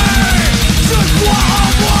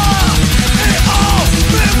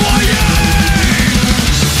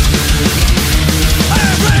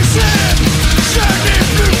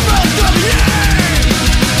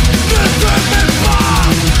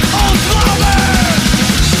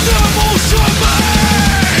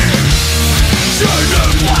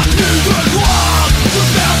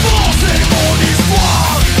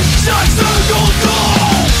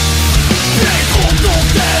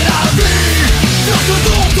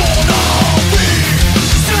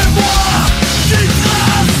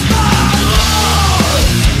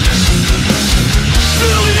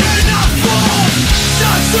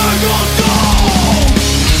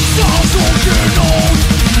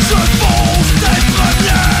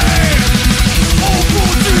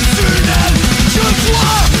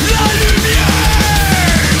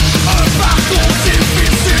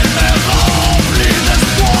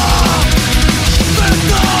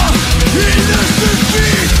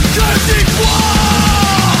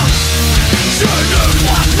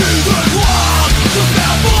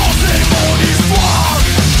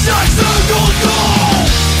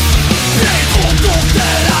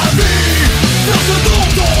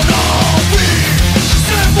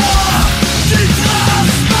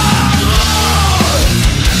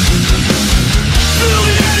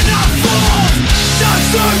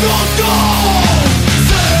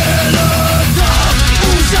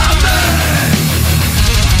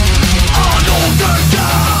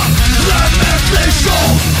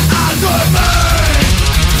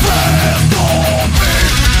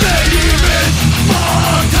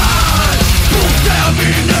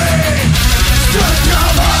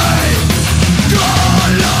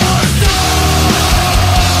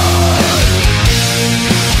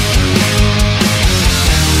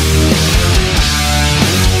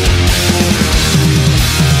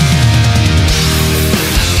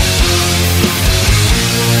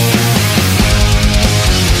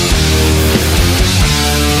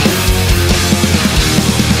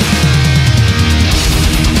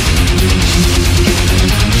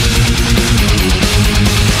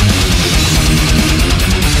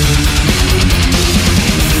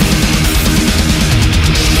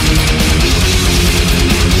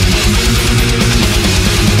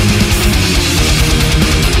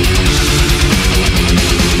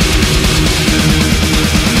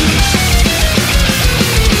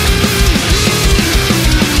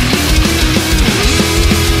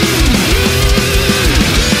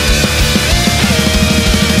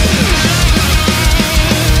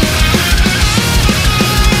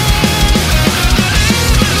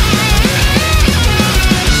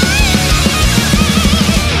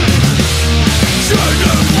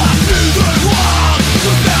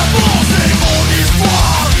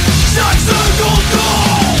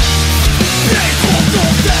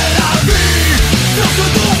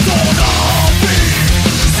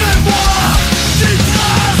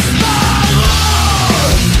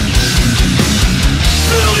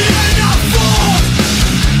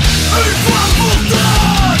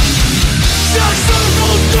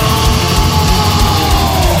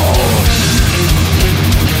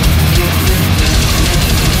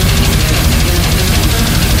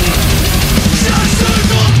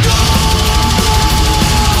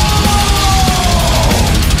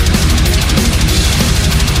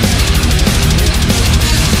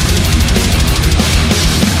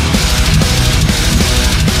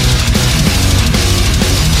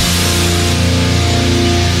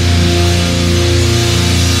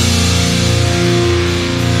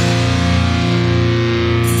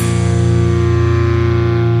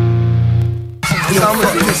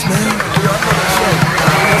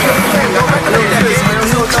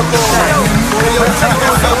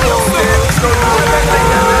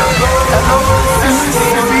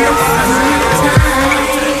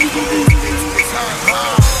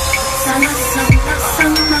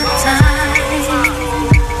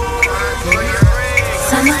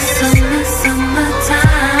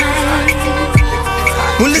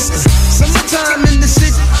Well, listen, summertime in the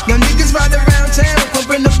city. Now niggas ride around town,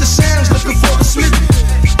 pumping up the sounds, looking for a Smith.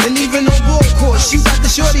 And even on board course, you got the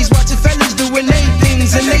shorties watching fellas doing they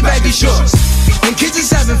things in they baggy shorts. And kids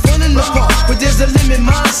is having fun in the park, but there's a limit.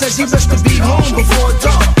 Mom says you best to be home before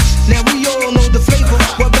dark. Now we all know the flavor.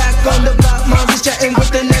 We're back on the block, mom is chatting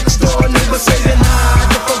with the next door neighbor, saying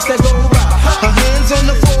hi. The folks that go by, her hands on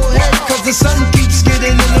the forehead, cause the sun keeps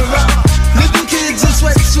getting in the rock. Little kids in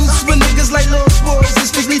sweatsuits with niggas like little sports. It's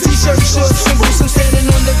strictly t-shirt, shorts, and boots. I'm standing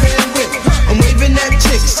on the bandwidth. I'm waving at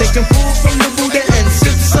chicks, taking food from the Buddha and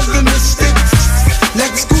sips of the mystic.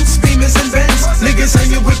 Like scoots, beamers, and Benz. Niggas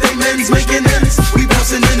hanging with their men's, making ends. We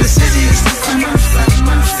bouncing in the city. It's the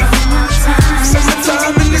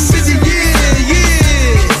summertime in the city, yeah,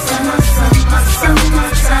 yeah.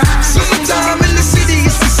 Summertime in the city,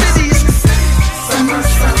 it's the city. It's the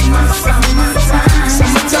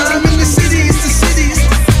summertime in the city, it's the city.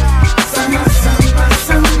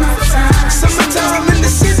 Summertime in the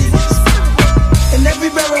city. In every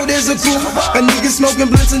barrel there's a crew. A nigga smoking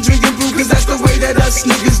blunts and drinking brew, cause that's the way that us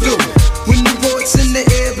niggas do. When the boards in the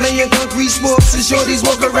air, playing concrete sports, and shorties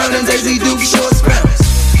walk around and Daisy Duke shorts bounce.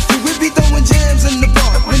 We be throwing jams in the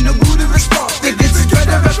park. When the Buddha is sparked, it gets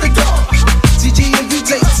better at the dark. TG and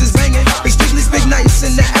V-tapes is banging. It's strictly speak nice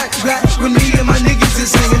in the act black. When me and my niggas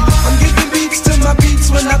is singing. I'm giving beats to my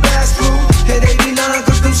beats when I pass through. Hit 89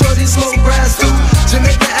 cause them shorties smoke grass too.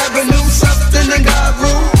 Jamaica Avenue, something and God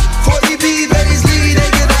rule. 40B, Beasley, they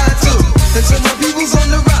get high too. And so my people's on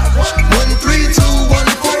the rock. 132,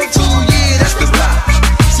 142, yeah, that's the block.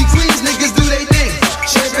 See Queens niggas do they thing.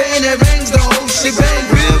 Champagne and rings, the whole shit bang.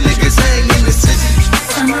 Real niggas hang in the city.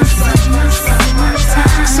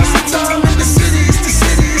 Summertime in the city, it's the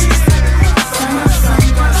city.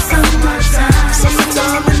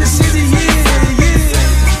 Summertime in the city, yeah, yeah.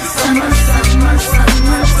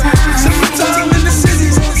 Summertime in the city,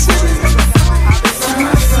 it's the city.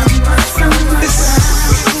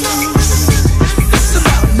 It's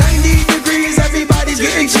about 90 degrees, everybody's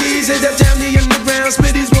getting cheese. Hit that jammy in the ground,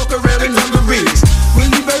 Smitties walk around in dungarees.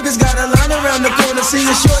 Willie Burgers got a line around the corner. See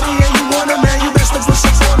a shorty and you want her, man, you best to push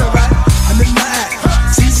it on her, right? I'm in my act,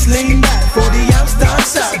 T-sling back, 40 ounce down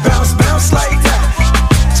south, bounce, bounce like that.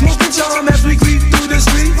 Smoking charm as we creep through the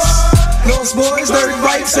streets. Lost boys, dirt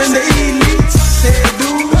bikes, and the elites.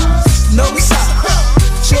 Hairdos, no socks,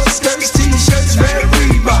 short skirts, t-shirts, red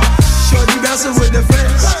Reebok. Shorty bouncing with the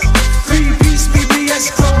friends. 3-piece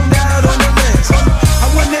BBS chromed out on the lens. I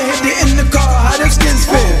wanna hit it in the car, how them skins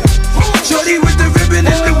feel. Shorty with the ribbon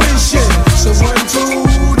in the windshield. So 1,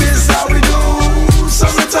 2, this how we do.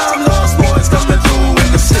 Summertime, lost boys coming through in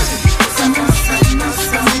the city.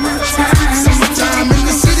 Summertime in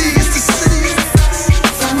the city, it's the city.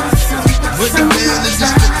 With the man is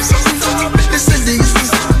just summertime in the city, it's the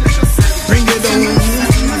city. Bring it on,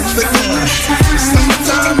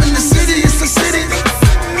 summertime in the city, it's the city.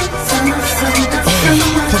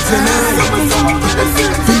 Puffin' out,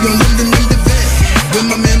 we gon' London in the van with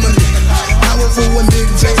my man Malik. Powerful and big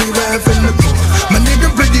J Raff in the car. My nigga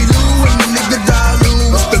Pretty Lou and my nigga Dalu.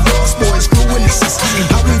 It's the Lost Boys crew and this is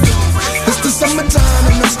how we do. It's the summertime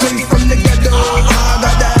and I'm straight from the ghetto. I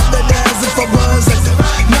got the dads if I was at the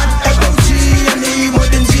not FOG, I need more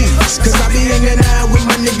than jeans. Cause I be hanging out with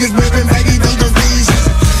my niggas wearing baggy dungarees.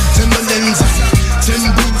 Timberlands, Tim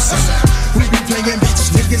Boots. We be playing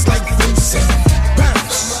bitch niggas like Bruce.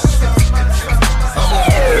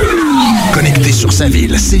 Connecté sur sa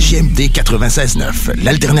ville, CJMD 96.9,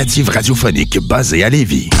 l'alternative radiophonique basée à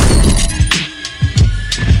Lévis.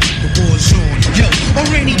 Yo, on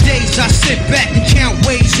rainy days I sit back and count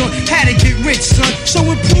ways on how to get rich, son. So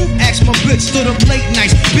improve, ask my bitch, stood up late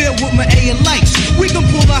nights, build with my A and lights. We can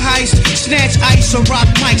pull a heist, snatch ice or rock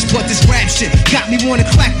mics, but this rap shit got me wanna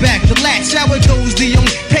clap back the latch. How it goes, the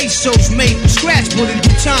only pesos made from scratch, but in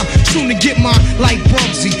due time, soon to get mine like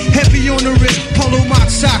Bugsy. Heavy on the wrist, polo mock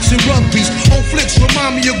socks and rugbies. Old flicks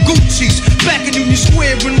remind me of Gucci's. Back in Union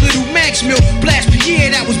Square in Little Max Mill, Blast Pierre,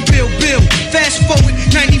 that was Bill. Fast forward,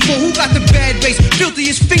 94, who got the bad bass?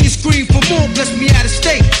 Filthiest fingers scream for more, bless me out of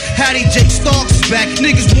state. Howdy, Jake Starks is back,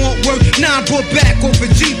 niggas want work, now I brought back off a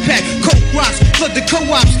G-Pack. Coke rocks, flood the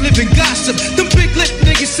co-ops, living gossip. Them big lip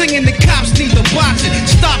niggas singing, the cops need to box it.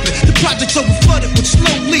 Stop it, the project's over flooded with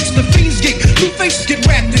slow leaks. The fiends get, new faces get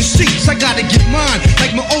wrapped in sheets. I gotta get mine,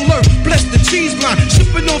 like my old earth, bless the cheese line.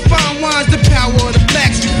 Sipping on fine wines, the power of the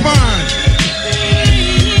blacks you find.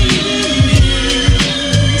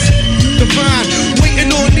 Divine,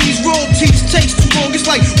 waiting on these royalties takes too long. It's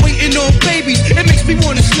like waiting on babies. It makes me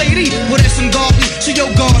wanna slay these. Well, that's ungodly. So yo,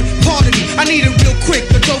 God, pardon me. I need it real quick,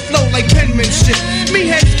 but don't flow like penmanship. Me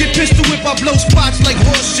heads get pistol whip, I blow spots like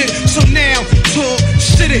horse shit. So now, talk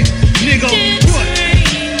shit.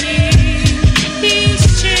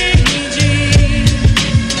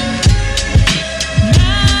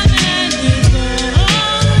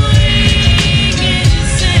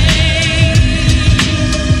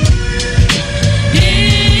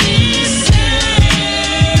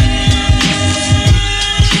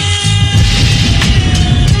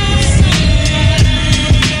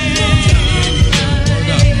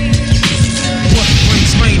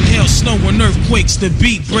 snow and earthquakes, the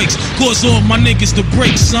beat breaks, cause all my niggas to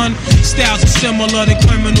break, son. Styles are similar to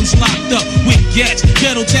criminals locked up with gats.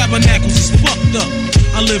 Ghetto tabernacles is fucked up.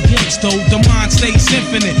 I live once though, the mind stays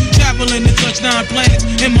infinite. Traveling to touch 9 planets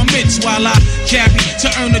in my midst while I carry to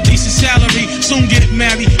earn a decent salary. Soon get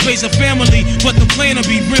married, raise a family, but the plan will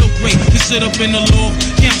be real great. To sit up in the loft,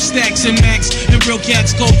 count stacks and max, and real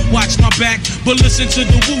cats go watch my back. But listen to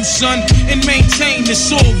the woo, son, and maintain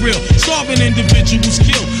it's all real. Starving individuals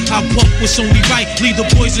kill. I puff what's only right, leave the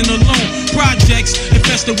poison alone. Projects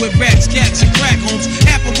infested with rats, cats, and crack homes.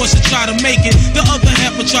 Half of us will try to make it, the other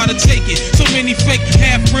half will try to take it. So many fake,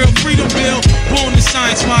 half real, freedom bill. Born in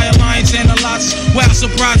science, my alliance analyzes wild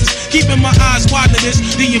surprises. Keeping my eyes wide to this,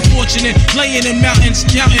 the unfortunate. Laying in mountains,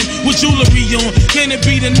 counting with jewelry on. Can it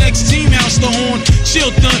be the next team house, the horn?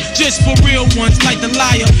 Chill done, just for real ones, like the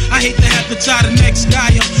liar. I hate to have to tie the next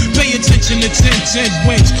guy up. Pay attention to 10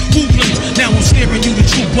 wins. Who blinks? Now I'm staring you the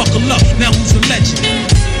truth. Buckle up, now who's a legend?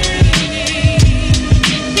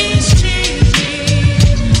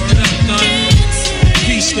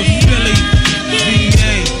 Peace to Philly,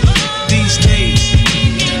 VA, these days.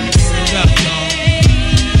 Word up, y'all.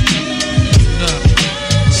 Word up.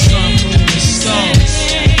 Sun, moon, and stars.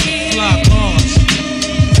 Fly cars.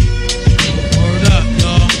 Word up,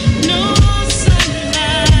 y'all. No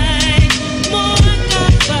sunlight, more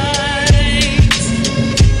carbide.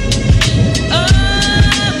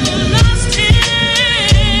 I'm lost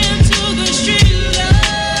into the street light.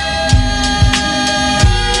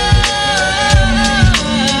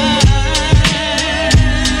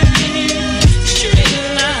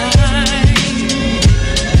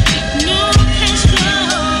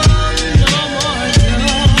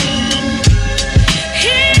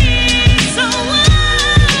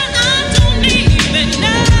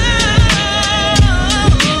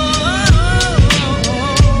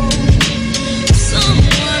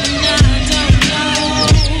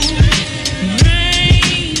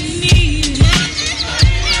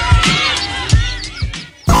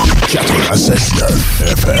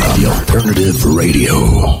 FM, the alternative radio.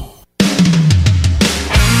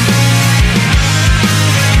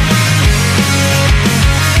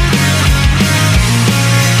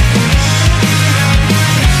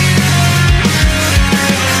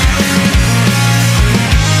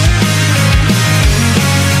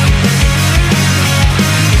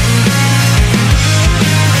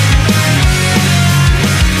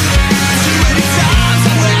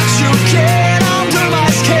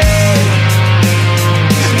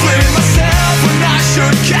 Myself when I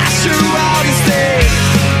should catch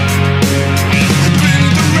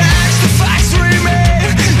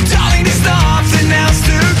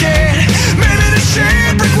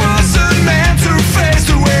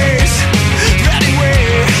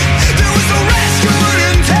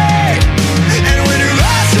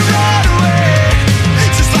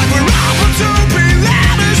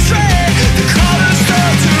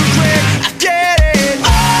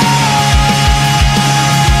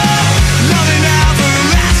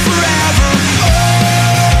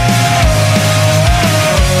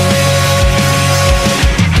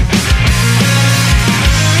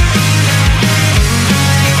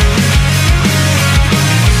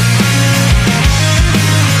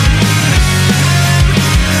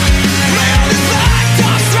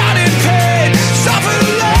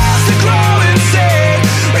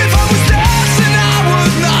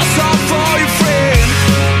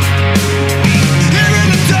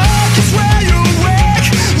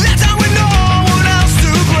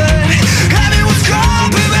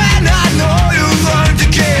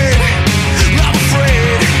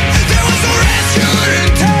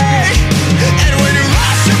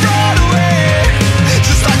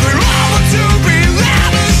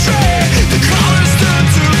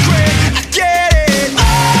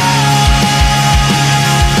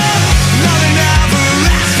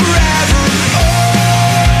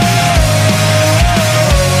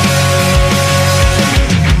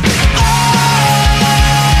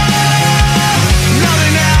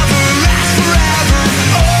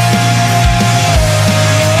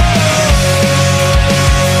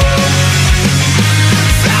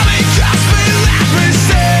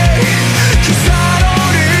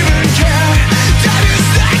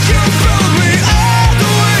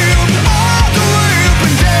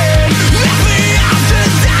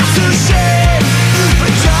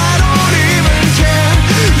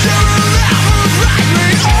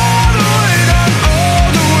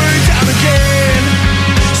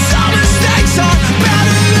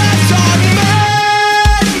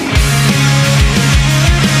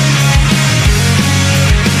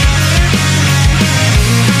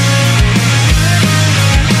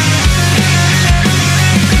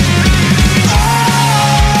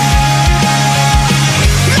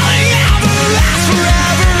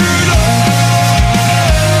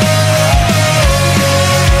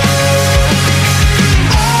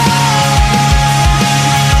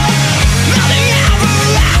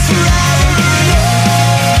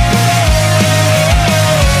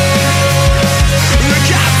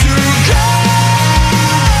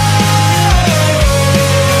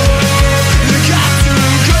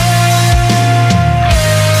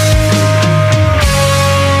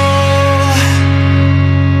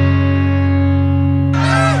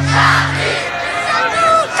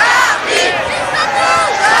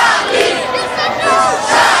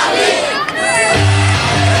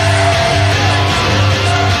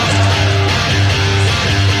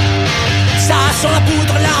Sans la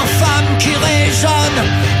poudre, l'infâme qui résonne.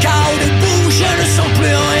 Chaos debout, je ne sens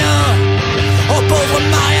plus rien. Oh pauvre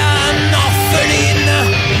Marianne, orpheline.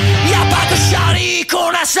 Y'a pas que Charlie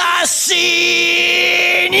qu'on assassine.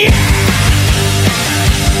 Yeah.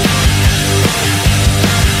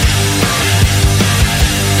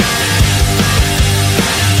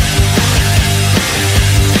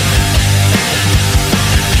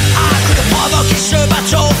 Qui se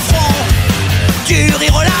battent au front, du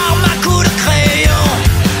rire aux larmes à coups de crayon,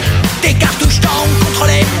 des cartouches d'encre contre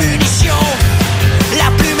les munitions,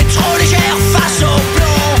 la plume est trop légère face au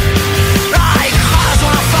plomb. Ah,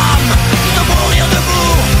 écrasons l'infâme, de mourir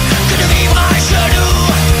debout, que de vivre à genoux.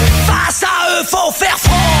 Face à eux, faut faire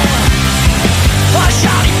front. Oh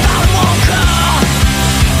Charlie, parle-moi encore.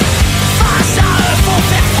 Face à eux, faut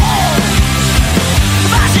faire front.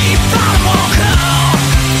 Vas-y, parle-moi encore.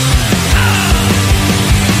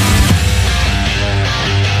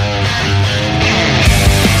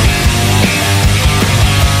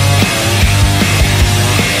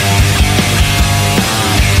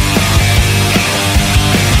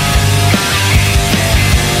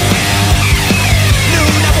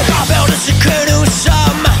 Ce que nous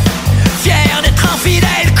sommes, fiers d'être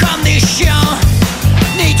infidèles comme des chiens.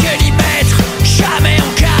 Ni Dieu ni maître, jamais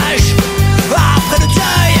en cage. Après le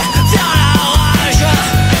deuil, vient la rage.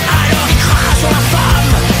 Alors écrasons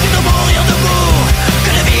l'infâme, de mourir debout,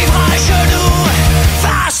 que de vivre à genoux.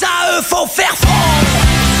 Face à eux, faut faire front.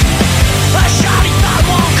 Ah Charlie,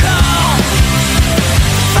 parle-moi encore.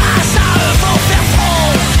 Face à eux, faut faire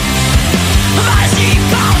front. Vas-y,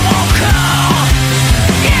 parle-moi encore.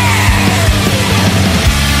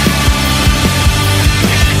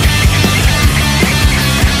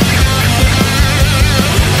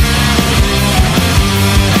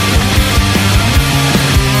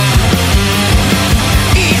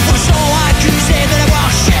 De l'avoir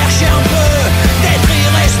cherché un peu, d'être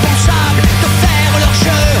irresponsable, de faire leur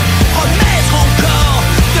jeu, remettre encore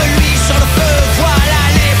de l'huile sur le feu. Voilà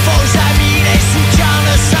les faux amis, les soutiens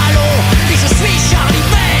de salon. Et je suis Charlie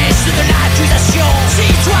Mess de l'accusation.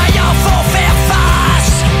 Citoyens, faut faire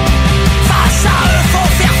face. Face à eux,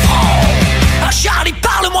 faut faire front. Ah Charlie,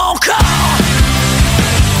 parle-moi encore.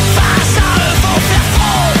 Face à eux, faut faire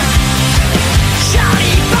front.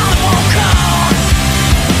 Charlie, parle-moi encore.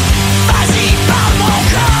 Vas-y, parle-moi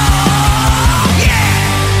encore. Yeah.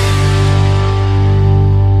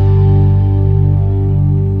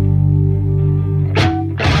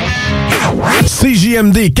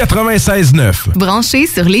 CJMD 96.9. Branché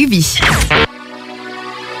sur Lévis.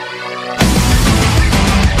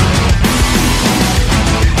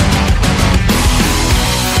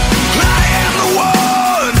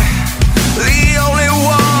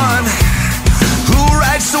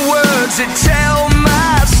 To tell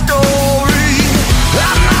my story,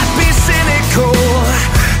 I might be cynical,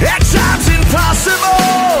 at times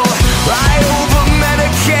impossible. I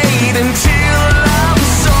over-medicate until I'm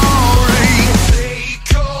sorry.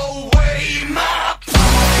 Take away my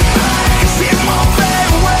pain, 'cause it won't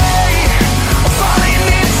fade away. I'm falling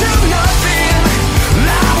into nothing.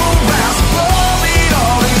 I won't rise above it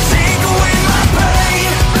all and take away my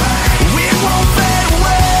pain. It won't fade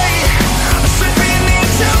away. I'm slipping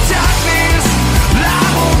into darkness. I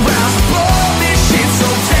won't rise above this shit, so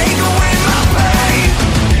take away my pain.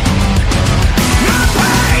 My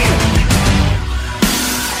pain.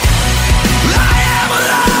 I am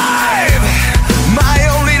alive, my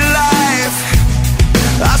only life.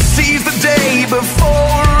 I seize the day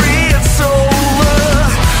before it's over.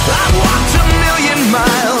 I've walked a million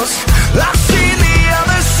miles, I've seen the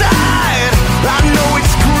other side. I know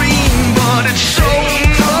it's green, but it's so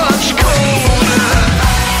much colder.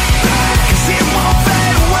 'Cause it won't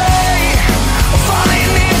fade away. I'm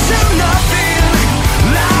falling into nothing.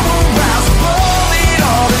 I won't rise above it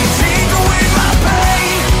all and take away my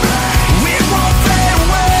pain. It won't fade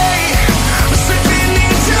away. I'm slipping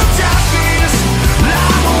into darkness.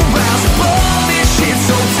 I won't rise above this shit,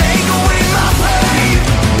 so take away my pain.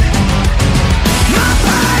 My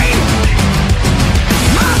pain.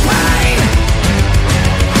 My pain.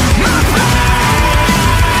 My pain.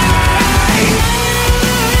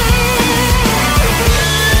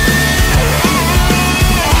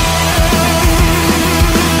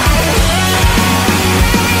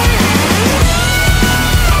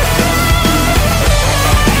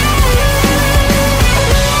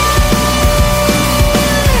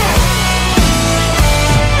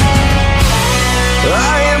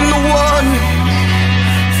 I am the one,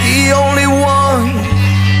 the only one,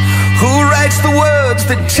 who writes the words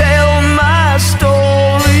that tell my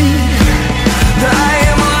story. I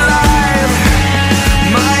am alive,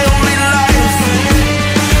 my only life.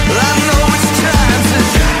 I know it's time.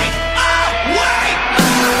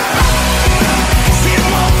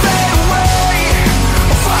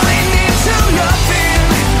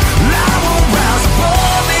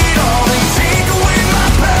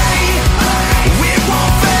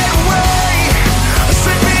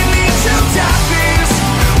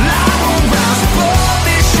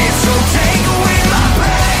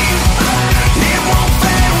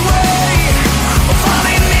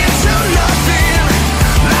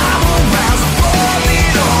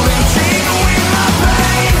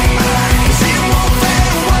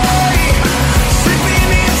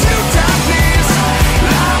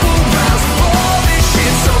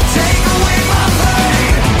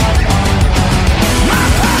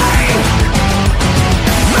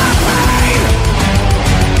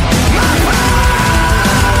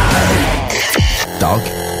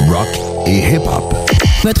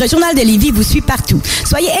 Votre journal de Lévis vous suit partout.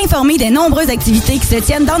 Soyez informés des nombreuses activités qui se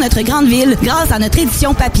tiennent dans notre grande ville grâce à notre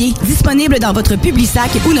édition papier, disponible dans votre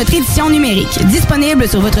Publisac ou notre édition numérique, disponible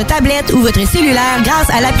sur votre tablette ou votre cellulaire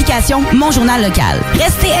grâce à l'application Mon Journal Local.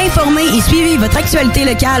 Restez informés et suivez votre actualité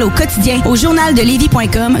locale au quotidien au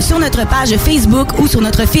journaldelévis.com, sur notre page Facebook ou sur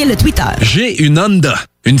notre fil Twitter. J'ai une Honda.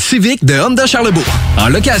 Une Civic de Honda Charlebourg. En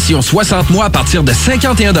location 60 mois à partir de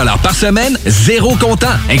 51 $ par semaine, zéro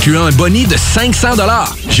comptant, incluant un boni de 500 $.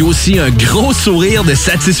 J'ai aussi un gros sourire de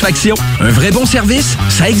satisfaction. Un vrai bon service,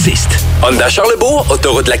 ça existe. Honda Charlebourg,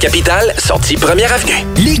 autoroute de la capitale, sortie 1er avenue.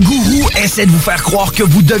 Les gourous essaient de vous faire croire que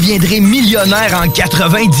vous deviendrez millionnaire en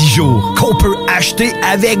 90 jours, qu'on peut acheter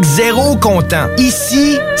avec zéro comptant.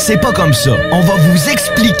 Ici, c'est pas comme ça. On va vous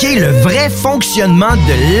expliquer le vrai fonctionnement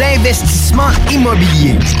de l'investissement immobilier.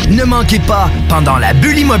 Ne manquez pas, pendant la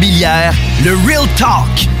bulle immobilière, le Real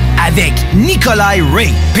Talk avec Nikolai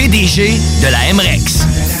Ray, PDG de la MREX.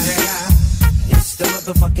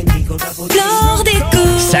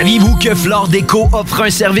 Saviez-vous que Flore Déco offre un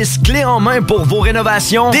service clé en main pour vos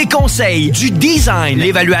rénovations? Des conseils, du design,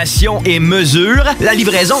 l'évaluation et mesure, la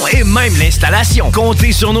livraison et même l'installation.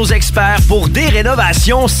 Comptez sur nos experts pour des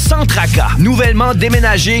rénovations sans tracas. Nouvellement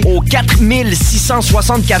déménagé au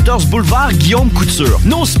 4674 boulevard Guillaume Couture.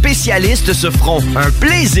 Nos spécialistes se feront un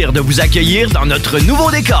plaisir de vous accueillir dans notre nouveau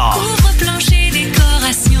décor. Couvre-plancher,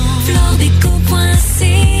 décoration,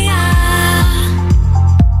 floredeco.ca.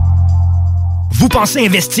 Vous pensez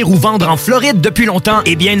investir ou vendre en Floride depuis longtemps?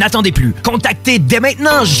 Eh bien, n'attendez plus. Contactez dès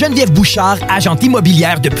maintenant Geneviève Bouchard, agente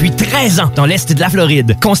immobilière depuis 13 ans dans l'Est de la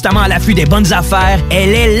Floride. Constamment à l'affût des bonnes affaires,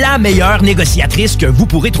 elle est la meilleure négociatrice que vous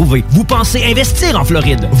pourrez trouver. Vous pensez investir en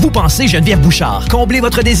Floride? Vous pensez Geneviève Bouchard. Comblez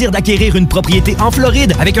votre désir d'acquérir une propriété en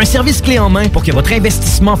Floride avec un service clé en main pour que votre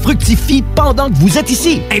investissement fructifie pendant que vous êtes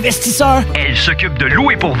ici. Investisseur, elle s'occupe de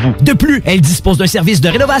louer pour vous. De plus, elle dispose d'un service de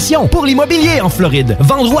rénovation pour l'immobilier en Floride.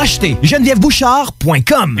 Vendre ou acheter, Geneviève Bouchard.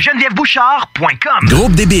 GenevièveBouchard.com.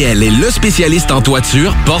 Groupe DBL est le spécialiste en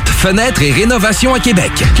toiture, portes, fenêtres et rénovation à Québec.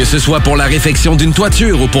 Que ce soit pour la réfection d'une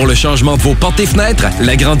toiture ou pour le changement de vos portes et fenêtres,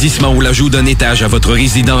 l'agrandissement ou l'ajout d'un étage à votre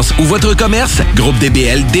résidence ou votre commerce, Groupe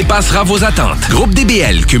DBL dépassera vos attentes. Groupe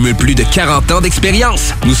DBL cumule plus de 40 ans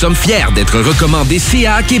d'expérience. Nous sommes fiers d'être recommandés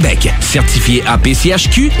CA Québec, certifié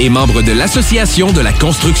APCHQ et membre de l'Association de la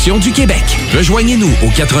construction du Québec. Rejoignez-nous au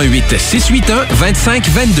 88 681 25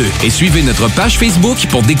 22 et suivez notre page Facebook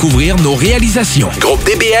pour découvrir nos réalisations.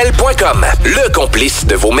 GroupeDBL.com, le complice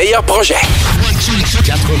de vos meilleurs projets. 96.9.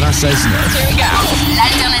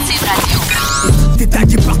 L'alternative radio. T'es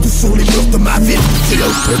tagué partout sur les murs de ma ville. C'est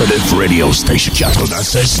l'Alternative Radio Station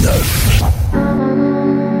 96.9.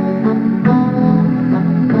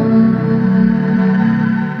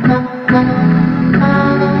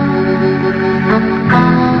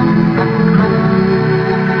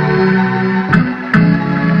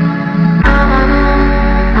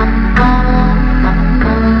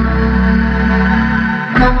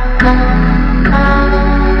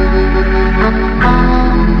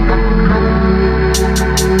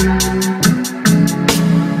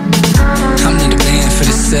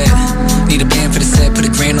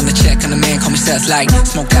 Like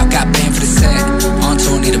smoked out, got banned for the set. On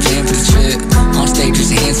tour, need a band for the trip. On stage,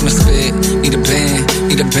 use your hands for my spit. Need a band,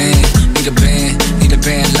 need a band, need a band, need a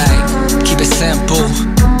band. Like keep it simple,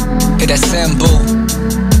 hit that symbol.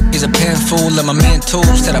 He's a pen fool of my mental.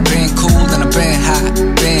 Said I've been cool and I've been hot.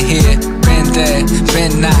 Been here, been there,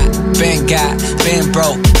 been not, been got, been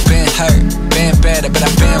broke, been hurt, been better, but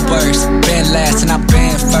I've been worse. Been last and I've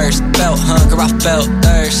been first. Felt hunger, I felt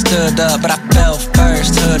thirst. Stood up, but I fell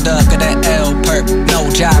first. Hood up, got that L perk. No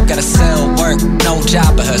job, gotta sell work. No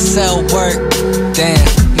job, but her sell work. Damn,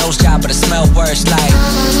 nose job, but it smell worse. Like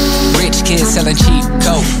rich kids selling cheap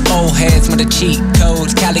coke. Old heads with the cheat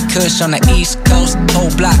codes. Cali Kush on the East Coast.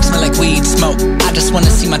 Whole block smell like weed smoke. I just wanna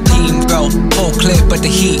see my team grow. Full clip, but the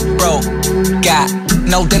heat broke. Got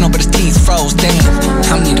no dental, but his teeth froze. Damn,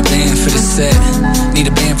 I need a band for the set. Need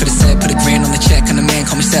a band for the set. Put a grand on the check, and the man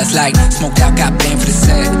call me Seth. Like smoked out, got banned for the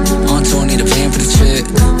set. On tour, need a band for the trip.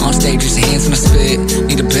 On stage, use your hands when I spit.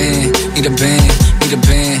 Need a band, need a band, need a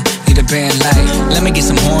band, need a band. Like let me get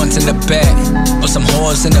some horns in the back, or some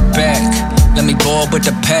whores in the back. Let me boil with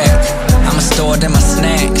the pack. I'ma store it in my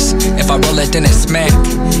snacks. If I roll it, then it's smack.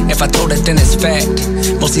 If I told it, then it's fact.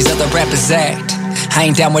 Most these other rappers act. I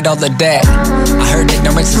ain't down with all of that. I heard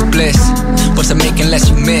ignorance is bliss. What's it making less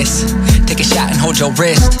you miss? Take a shot and hold your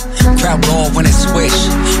wrist. Crowd roll when it swish.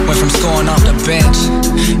 Went from scoring off the bench.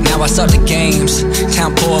 Now I saw the games.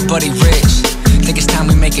 Town poor, buddy rich. Think it's time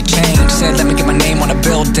we make a change. Said let me get my name on a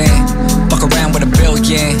building. Fuck around with a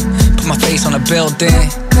billion. Put my face on a building.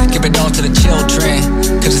 Give it all to the children,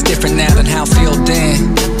 cause it's different now than how I feel then.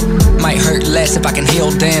 Might hurt less if I can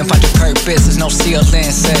heal them. Find your purpose, there's no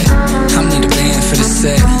ceiling set. I need a band for the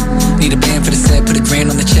set. Need a band for the set. Put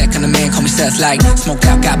 $1,000 on the check. And the man call me Seth like smoked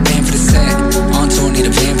out, got band for the set. On tour, need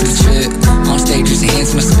a band for the trip. On stage, use your hands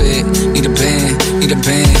when I spit. Need a band, need a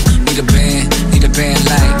band, need a band, need a band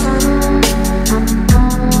like.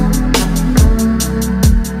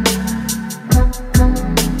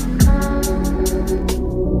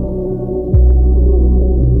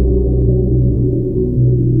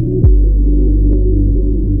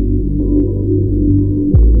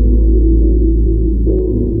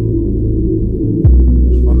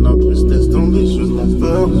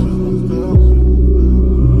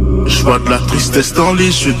 Je vois de la tristesse dans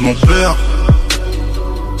les yeux de mon père.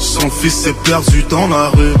 Son fils s'est perdu dans la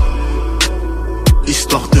rue.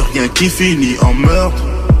 Histoire de rien qui finit en meurtre.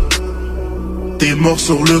 Des morts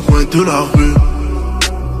sur le coin de la rue.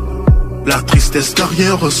 La tristesse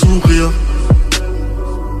derrière un sourire.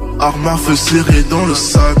 Arme à feu serrée dans le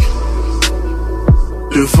sac.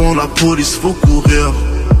 Devant la police faut courir.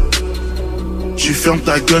 Tu fermes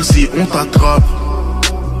ta gueule si on t'attrape.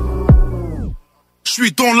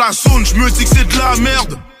 J'suis dans la zone, j'me dis que c'est de la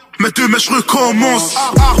merde. Mais demain j'recommence.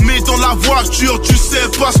 Armé dans la voiture, tu sais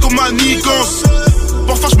pas ce qu'on manigance.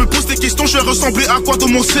 Parfois j'me pose des questions, je vais ressembler à quoi dans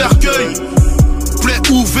mon cercueil. Plaie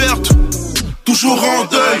ouverte, toujours en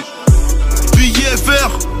deuil. Billet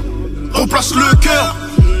vert, remplace le cœur.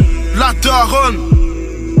 La daronne,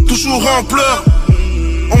 toujours en pleurs.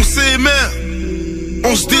 On s'aimait,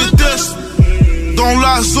 on se déteste. Dans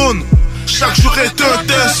la zone, chaque jour est un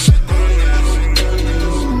test.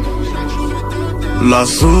 La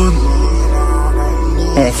zone,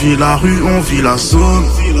 on vit la rue, on vit la zone.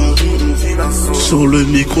 Sur le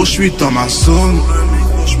micro, je suis dans ma zone.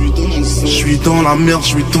 Je suis dans la merde, je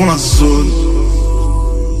suis dans la zone.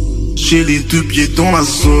 J'ai les 2 pieds dans la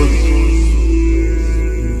zone.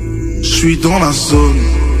 Je suis dans la zone.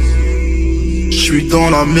 Je suis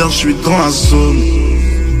dans la merde, je suis dans la zone.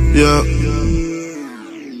 Yeah.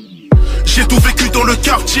 J'ai tout vécu dans le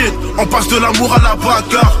quartier, on passe de l'amour à la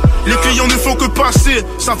bagarre. Les clients ne font que passer,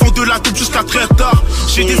 ça vend de la coupe jusqu'à très tard.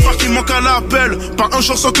 J'ai des frères qui manquent à l'appel, pas un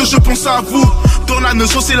jour sans que je pense à vous. Dans la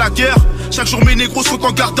notion c'est la guerre, chaque jour mes négros sont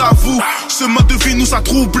en garde à vous. Ce mode de vie nous a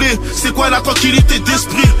troublés, c'est quoi la tranquillité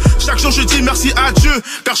d'esprit? Chaque jour je dis merci à Dieu,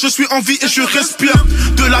 car je suis en vie et je respire.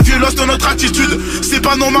 De la violence dans notre attitude, c'est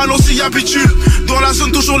pas normal, on s'y habitue. Dans la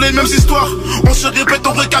zone toujours les mêmes histoires, on se répète,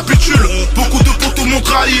 on récapitule. Beaucoup de potos m'ont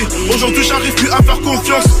trahi, aujourd'hui j'arrive plus à faire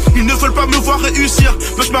confiance. Ils ne veulent pas me voir réussir,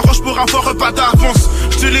 mais je m'arrange pour avoir un pas d'avance.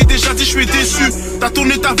 Je te l'ai déjà dit, je suis déçu. T'as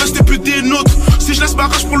tourné ta veste et plus des nôtres. Si je laisse ma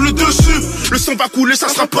rage pour le dessus, le sang va couler, ça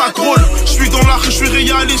sera pas drôle. Je suis dans la rue, je suis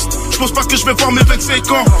réaliste. Je pense pas que je vais voir mes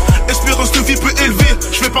 25 ans. Espérance de vie peu élevée,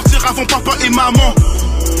 je vais partir avant papa et maman.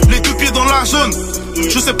 Les 2 pieds dans la zone,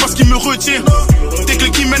 je sais pas ce qui me retient. Tes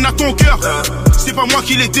clés qui mènent à ton cœur, c'est pas moi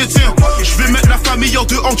qui les détiens. Je vais mettre la famille en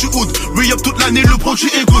dehors du hood. Re-up toute l'année, le produit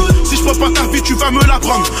est good. Si je prends pas ta vie, tu vas me la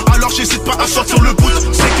prendre. Alors j'hésite pas à sortir le bout.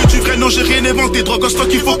 C'est que du vrai, non j'ai rien inventé. Drogue en stock,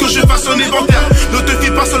 il faut que je fasse un inventaire. Ne te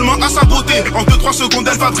fie pas seulement à sa beauté. En 2-3 secondes,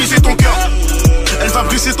 elle va briser ton cœur. Elle va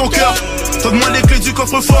briser ton cœur. Donne-moi les clés du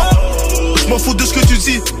coffre-fort. Je m'en fous de ce que tu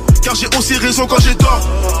dis, car j'ai aussi raison quand j'ai tort.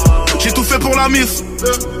 J'ai tout fait pour la mif,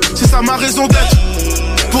 c'est ça ma raison d'être.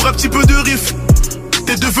 Pour un petit peu de riff,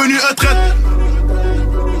 t'es devenu un traître.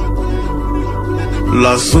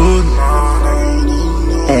 La zone,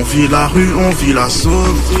 on vit la rue, on vit la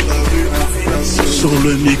zone. Sur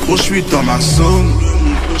le micro, je suis dans ma zone.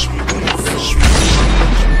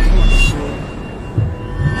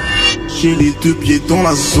 J'ai les 2 pieds dans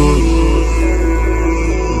la zone.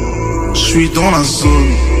 Je suis dans la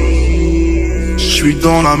zone. Je suis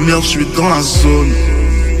dans la merde, je suis dans la zone.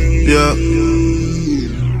 Yeah.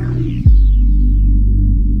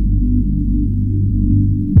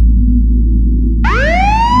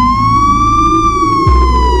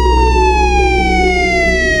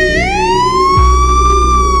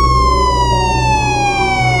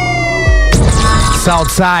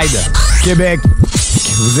 Southside, Québec.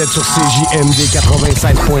 Vous êtes sur CJMD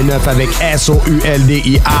 96.9 avec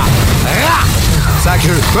SOULDIA. Sacré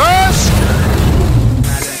push!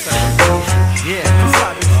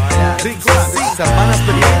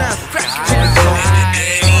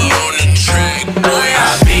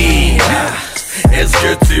 Est-ce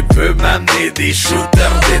que tu peux m'amener des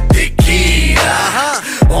shooters de tequila?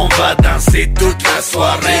 On va danser toute la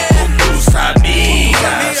soirée con tus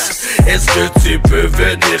amigas. Est-ce que tu peux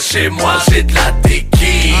venir chez moi? J'ai de la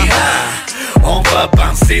tequila. On va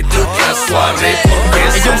penser toute la soirée pour que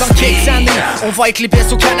Et dans quelques années, on va être les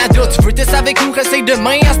best au Canada. Tu veux tester avec nous, réessaye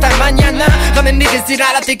demain, hasta mañana. Ramène les résidents,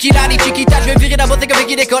 la tequila, les chiquitas. Je vais virer la botte avec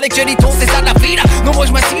des coleccionitos, c'est ça de la vida. No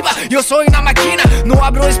voy masiva, yo soy una máquina. No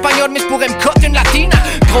hablo espagnol, mais j'pourrais m'coter une latina.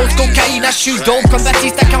 Grosse cocaïne, j'suis dope comme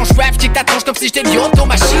Batista. Quand j'rap, j'kick ta tronche comme si j'étais l'auto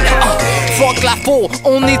machine. Fuck la faux,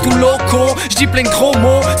 on est tout loco. J'dis plein de gros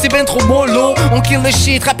mots, c'est ben trop mollo. On kill le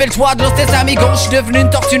shit, rappelle-toi de los tes amigos. J'suis devenu une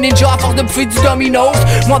tortue ninja à force de me foutre du Domino's.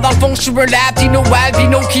 Moi dans le fond, j'suis un latino,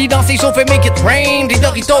 albino qui dans ses chauffes make it rain. Des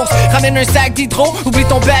Doritos, ramène un sac d'hydro. Oublie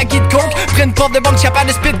ton baggy de coke, prends une porte de banque capable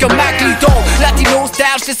de spit comme Maclito. Latino style,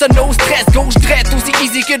 j'fais ça no stress. Gauche drette, aussi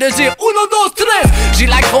easy que de dire uno, dos, tres. J'ai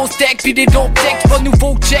la grosse tech pis des dope tech. Pas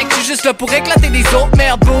nouveau check, j'suis juste là pour éclater des autres.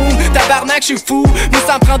 Merde, boom, tabarnak, j'suis fou. Moi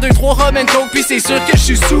ça me prend 2-3 rum and coke pis c'est sûr que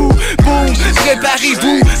j'suis sous. Boom,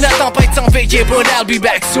 préparez-vous, la tempête s'en fait, yeah, but I'll be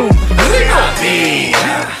back soon. Ami,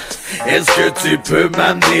 est-ce que tu peux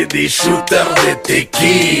m'amener des shooters de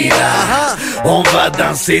tequila? On va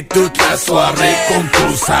danser toute la soirée comme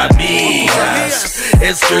tous amis.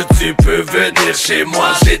 Est-ce que tu peux venir chez moi?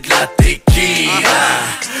 J'ai de la tequila.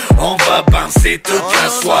 On va penser toute la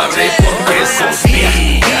soirée por esos días.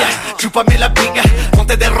 Chúpame la piña,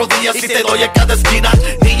 ponte de rodillas y te doy a cada esquina.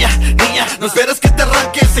 Niña, niña, no esperes que te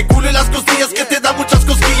arranque ese culo y las costillas que te da muchas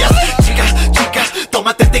cosquillas. Chica, chica,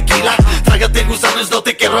 tómate tequila. Trágate gusanos, no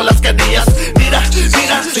te quiero las canillas. Mira,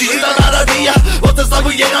 mira, chiquita maravilla. Otra está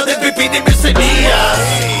muy llena de pipí y mis semillas.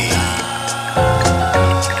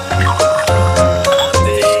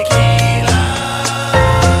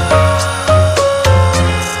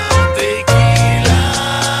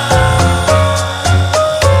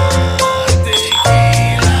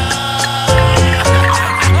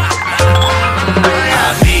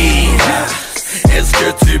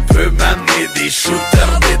 Des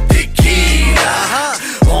shooters de tequila.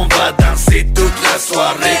 On va danser toute la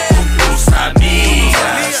soirée comme tous amis.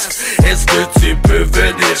 Est-ce que tu peux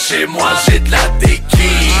venir chez moi? J'ai de la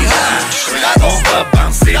tequila. On va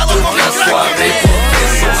danser toute la soirée pour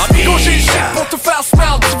tes Amigo, j'ai shit pour te faire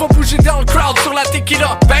smell. Tu vas bouger dans le crowd sur la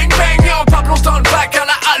tequila. Bang bang, yo, Pablo dans le bac à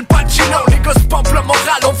la Al Pacino. Les gosses pompent le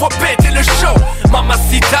moral, on va péter le show.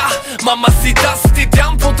 Mamacita, mamacita, si t'es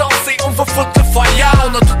down pour danser, on va foutre le fire.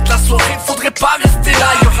 On a toute la soirée, faudrait pas rester là.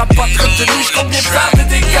 Y'aura pas de retenue, j'combien faire de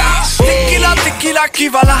dégâts. Tequila, tequila qui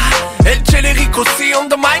va là. El Chelerico, see on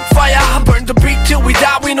the mic fire. Burn the beat till we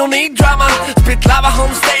die, we don't need drama. Spit lava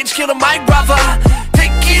on stage, kill the mic brother.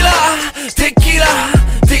 Tequila, tequila,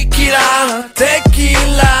 tequila,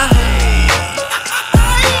 tequila.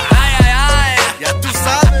 Aïe aïe aïe, y'a tout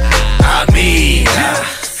ça. Ami,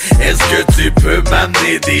 est-ce que tu peux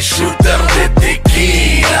m'amener des shooters de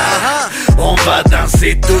tequila? On va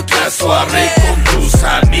danser toute la soirée comme tous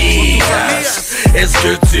amis. Est-ce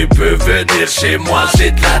que tu peux venir chez moi?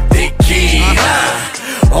 J'ai de la tequila.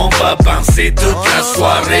 On va penser toute la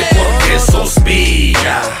soirée pour que sos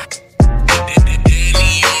mía.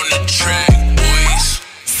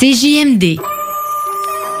 CJMD.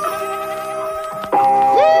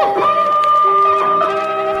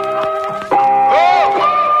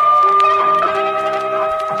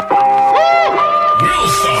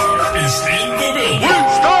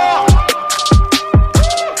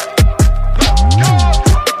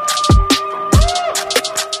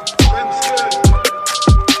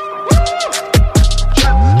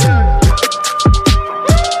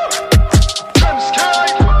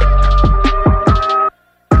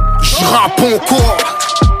 Encore,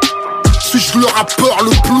 suis-je le rappeur le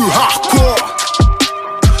plus hardcore?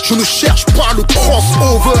 Je ne cherche pas le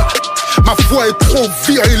crossover. Ma voix est trop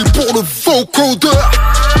virile pour le vocodeur.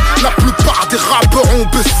 La plupart des rappeurs ont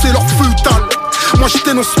baissé leur futal. Moi je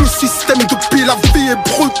dénonce le système depuis la vie est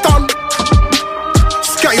brutale.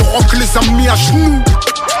 Skyrock les a mis à genoux,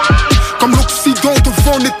 comme l'Occident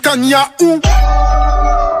devant Netanyahou.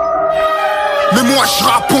 Mais moi je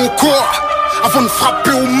rappe encore. Avant de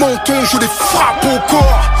frapper au menton, je les frappe au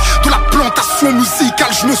corps. De la plantation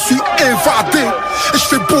musicale, je me suis évadé. Et je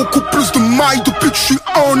fais beaucoup plus de mailles depuis que je suis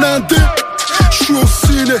en indé. Je suis au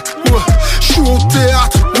ciné, ouais. Je suis au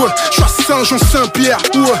théâtre, ouais. Je suis à Saint-Jean-Saint-Pierre,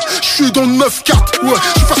 ouais. Je suis dans le 9-4, ouais.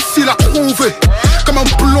 Je suis facile à trouver, comme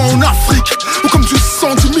un blanc en Afrique, ou comme du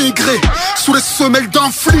sang d'immigré sous les semelles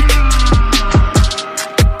d'un flic.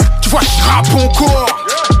 Tu vois, je rappe encore.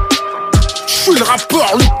 Je suis le rappeur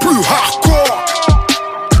le plus hardcore.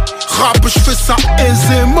 Rap, je fais ça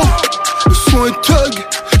aisément. Le son est thug,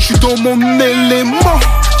 je suis dans mon élément.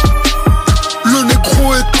 Le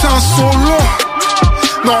négro est insolent.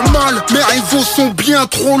 Normal, mes rivaux sont bien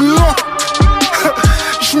trop lents.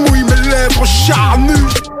 Je mouille mes lèvres charnues.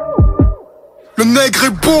 Le nègre est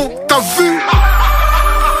bon, t'as vu?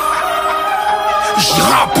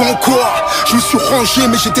 J'rappe encore, je me suis rangé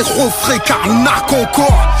mais j'ai des refrains carnac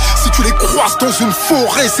encore. Si tu les croises dans une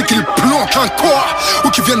forêt, c'est qu'ils planquent un corps ou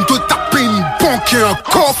qu'ils viennent de taper une banque et un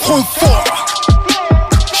coffre-fort.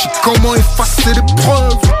 J'sais comment effacer les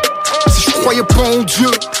preuves. Si je croyais pas en Dieu,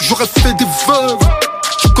 j'aurais fait des veuves.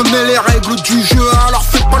 Tu connais les règles du jeu, alors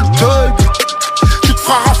fais pas le deuil. Tu te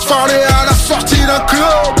feras rafaler à la sortie d'un club.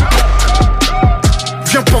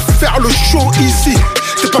 Viens pas faire le show ici.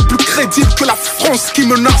 T'es pas plus crédible que la France qui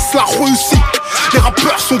menace la Russie. Les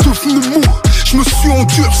rappeurs sont devenus mous, je me suis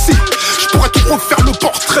endurci. Je pourrais te refaire le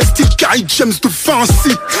portrait style Carrie James de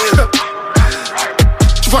Vinci.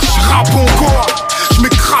 Tu vois, je rappe encore. Je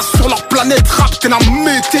m'écrase sur leur planète rap, t'es la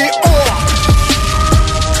météore.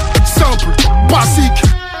 Simple, basique.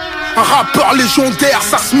 Un rappeur légendaire,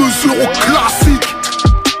 ça se mesure au classique.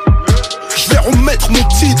 Je vais remettre mon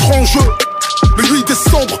titre en jeu. Le 8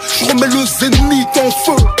 décembre, je remets le zénith en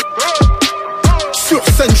feu. Sur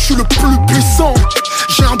scène, je suis le plus puissant.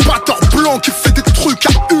 J'ai un batteur blanc qui fait des trucs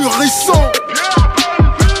ahurissants.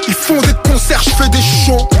 Ils font des concerts, je fais des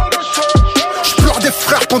shows. Je pleure des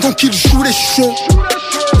frères pendant qu'ils jouent les shows.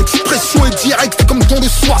 L'expression est directe comme dans le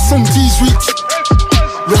 78.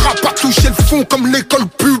 Le rap a touché le fond comme l'école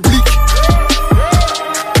publique.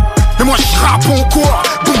 Et moi je rappe encore.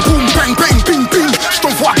 Boum boum bang bang ping ping. Je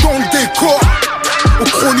t'envoie dans le décor. Aux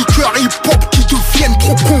chroniqueurs hip-hop qui deviennent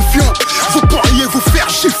trop confiants. Vous pourriez vous faire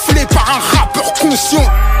gifler par un rappeur conscient.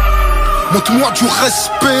 Montre-moi du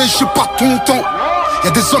respect, j'ai pas ton temps.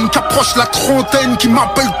 Y'a des hommes qui approchent la trentaine qui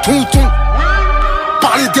m'appellent tonton.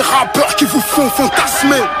 Parlez des rappeurs qui vous font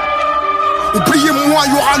fantasmer. Oubliez-moi,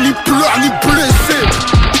 y'aura ni pleurs ni blessés.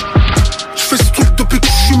 Je fais ce truc depuis que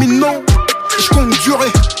je suis minant. Et je compte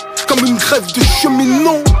durer comme une grève de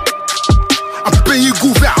cheminot. Un pays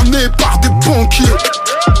gouverné par des banquiers.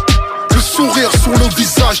 Le sourire sur le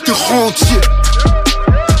visage des rentiers.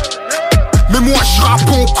 Mais moi je rappe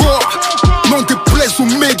encore. N'en déplaise aux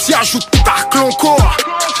médias, je tacle encore.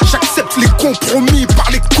 J'accepte les compromis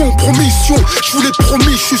par les compromissions. Je vous l'ai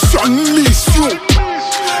promis, je suis sur une mission.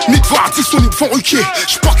 Ni devant artiste, ni devant Ruquier.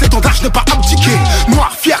 Je porte l'étendard, je n'ai pas abdiqué.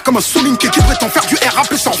 Noir, fier comme un solinké qui prétend faire du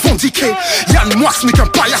RAP sans revendiquer. Yann, moi ce n'est qu'un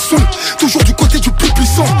paillasson. Toujours du côté du plus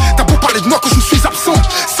puissant. T'as beau parler de moi quand je suis absent,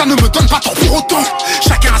 ça ne me donne pas tort pour autant.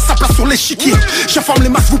 Chacun a sa place sur l'échiquier. J'informe les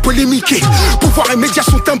masses, vous polémiquez. Pouvoir et médias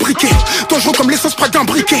sont imbriqués. Dangereux comme l'essence près d'un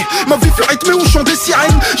briquet. Ma vie fait rythmer au chant des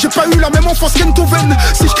sirènes. J'ai pas eu la même enfance qu'Enthoven.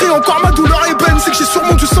 Si je crie encore ma douleur ébène, c'est que j'ai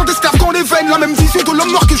sûrement du sang d'esclave dans les veines. La même vision de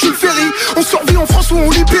l'homme noir que Jules Ferry. On survit en France ou on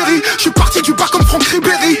libère. Je suis parti du bar comme Franck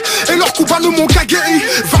Ribéry. Et leurs coups bas ne m'ont qu'à guéri.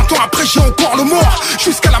 20 ans après j'ai encore le mort.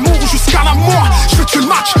 Jusqu'à l'amour ou jusqu'à la mort. Je fais tuer le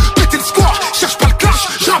match, péter le score. Cherche pas le clash,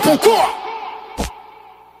 je rappe encore.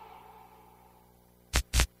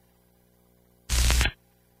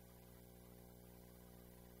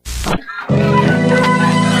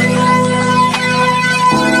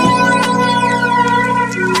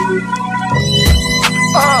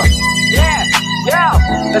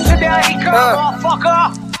 C'est bien Rico, fucker.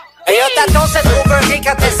 Et t'attends cette overrée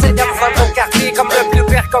quand t'essaies de me vendre au quartier comme le plus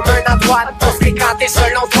pire comme un Antoine. Pour fréquenter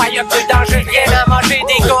selon toi y'a plus de danger, rien à manger,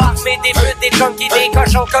 des gars armés, des putes, des junkies, des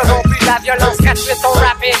cochons corrompus, de la violence gratuite, on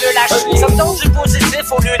rap et de la chute. Ça me donne du positif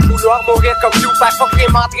au lieu de vouloir mourir comme tout. Pas faut que les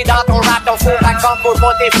m'entrer dans ton rap, ton faux bac, vente-moi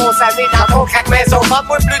pas tes faux années dans ton crack maison.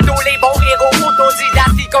 Vente-moi plutôt les bons héros,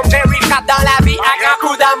 autodidactes comme Jerry frappe dans la vie à grand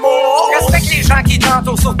coup d'amour. Respecte les gens qui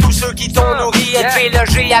t'entourent, surtout ceux qui t'ont nourri. Élevé,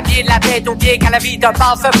 logé, habillé de la tête aux pieds, quand la vie te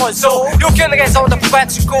parle, fais pas le saut. Y'a aucune raison de pouvoir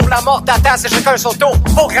tu cours, la mort t'attend, c'est chacun son tour.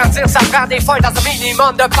 Pour grandir, ça prend des fois dans un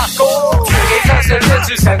minimum de parcours. Tu es un seul que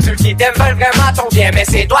tu sens, ceux qui t'aiment veulent vraiment ton bien. Mais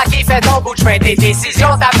c'est toi qui fais ton bout de chemin, tes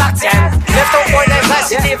décisions t'appartiennent. Lève ton point d'invest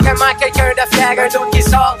si t'es vraiment quelqu'un de fier. Un autre qui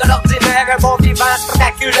sort de l'ordinaire, un bon vivant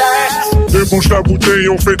spectaculaire. Débouche la bouteille,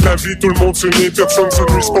 on fait de la vie, tout le monde s'unit. Personne se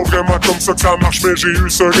nuit, c'est pas vraiment comme ça que ça marche. Mais j'ai eu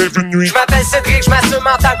ce rêve une nuit. Je m'appelle Cédric, je m'assume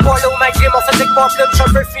en tant que poileau. Malgré mon physique pas plume, j'suis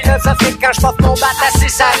un peu philosophique quand j'porte mon bat assis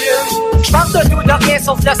s'allume. J'parle de tout, de rien,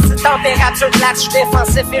 sauf de cette température plate. J'suis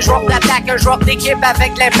défensif et joueur d'attaque, un joueur d'équipe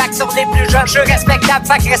avec l'impact sur les plus jeunes. J'suis respectable,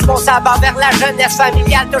 fac responsable envers la jeunesse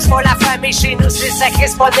familiale. Touche pas la famille chez nous, c'est sacré,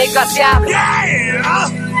 c'est pas négociable. Yeah!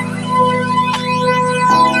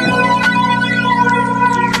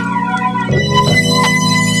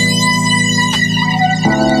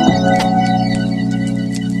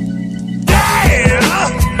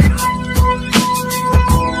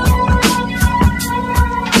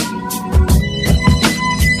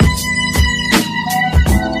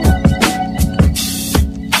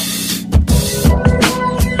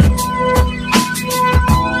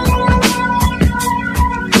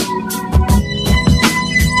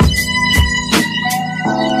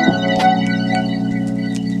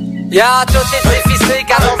 Y'a tout est difficile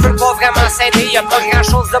quand on veut pas vraiment s'aider. Y'a pas grand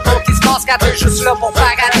chose de bon qui se passe quand t'es juste là pour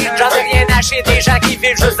faire aller. J'en ai rien à chier des gens qui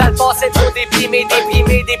vivent juste dans le passé. Trop déprimé,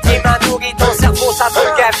 nourri ton cerveau, ça peut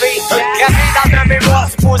gaver. Gravé dans ma mémoire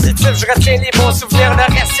du positif, je retiens les bons souvenirs.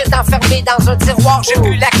 Le reste est enfermé dans un tiroir. J'ai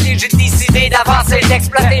vu la clé, j'ai décidé d'avancer,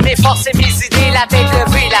 d'exploiter mes forces et mes idées. La tête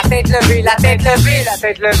levée, la tête levée, la tête levée, la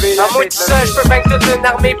tête levée. En moi tout seul, je peux bang toute une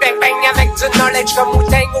armée, bang bang avec du knowledge comme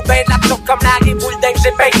Wu-Tang ou ben de la tour comme Larry Boulding.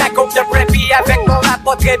 J'ai bang ta coupe de preppy avec mon rap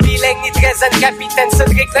pas très bilingue ni très zen. Capitaine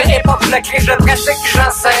Cédric, le hip-hop, le cri, je le pratique puis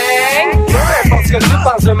j'enseigne. Peu importe ce que tu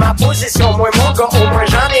penses de ma position, moi mon gars, au moins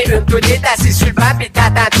j'en ai une. Tout est assis sur le banc pis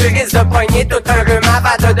t'attends, tu risques de pogner tout un rhume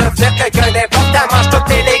avant de devenir quelqu'un d'important. Mange tous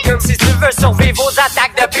tes légumes si tu veux survivre aux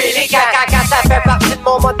attaques de pélican. Caca, ça fait partie de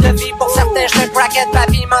mon mode de vie. Pour certains, je fais bracket, ma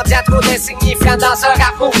vie mendiant trop d'insignifiant dans un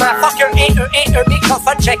rap mouvement. Fuck un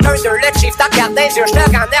microphone, check un, deux, le chief, t'en regarde des yeux, je te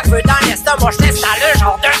rends nerveux dans l'estomac, je t'installe le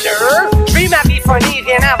genre de deux. J'vis ma vie funny,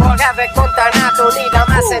 rien à voir avec Montana, Tony dans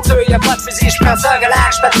ma ceinture, y'a pas de fusil, j'prends ça,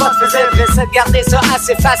 relax, j'pète pas de fusil, j'essaie de garder ça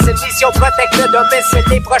assez facile, mission protect le domicile,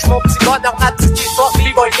 t'es proche mon petit bonheur, ma petite histoire,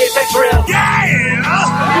 vive le drill.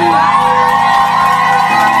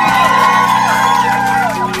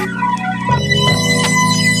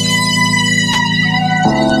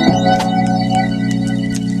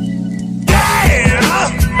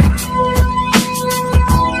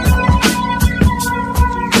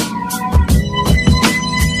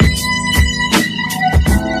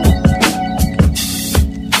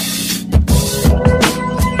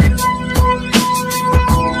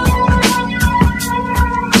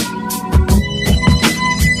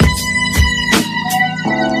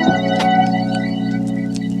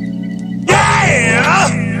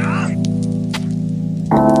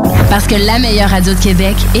 Parce que la meilleure radio de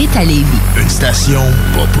Québec est à Lévis. Une station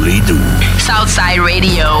pas pour les doux. Southside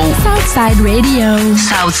Radio. Southside Radio.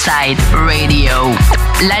 Southside Radio.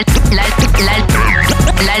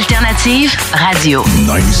 L'alternative radio.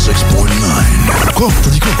 96.9. Quoi? T'as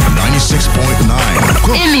dit quoi? 96.9.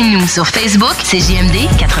 Quoi? Aimez-nous sur Facebook, c'est JMD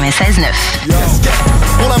 96.9.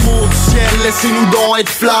 Pour l'amour du ciel, laissez-nous donc être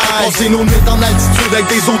fly. Posez nos nuits en altitude avec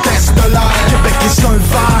des hôtesses de l'air. Québec est un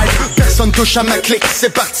vibe, personne touche à ma clique.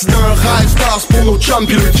 C'est parti d'un rêve, stars pour nos chums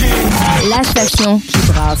pis le king. La station qui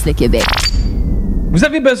brasse le Québec. Vous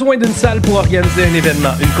avez besoin d'une salle pour organiser un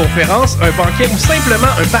événement, une conférence, un banquet ou simplement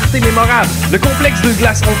un party mémorable. Le complexe de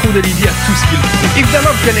glace Onco de Lévis a tout ce qu'il faut. Évidemment,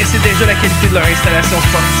 vous connaissez déjà la qualité de leur installation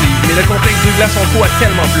sportive, mais le complexe de glace Onco a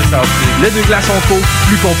tellement plus à offrir. Le de glace Onco,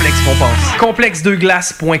 plus complexe qu'on pense.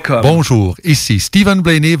 Complexedeglace.com. Bonjour, ici Stephen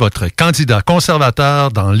Blaney, votre candidat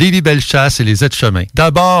conservateur dans Lévis-Bellechasse et les aides-chemins.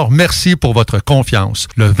 D'abord, merci pour votre confiance.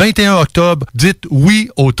 Le 21 octobre, dites oui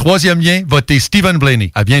au 3e lien, votez Stephen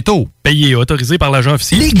Blaney. À bientôt. Payé et autorisé par l'agent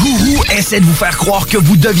officiel. Les gourous essaient de vous faire croire que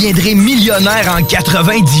vous deviendrez millionnaire en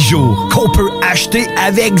 90 jours, qu'on peut acheter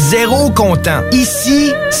avec zéro comptant.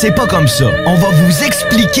 Ici, c'est pas comme ça. On va vous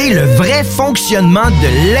expliquer le vrai fonctionnement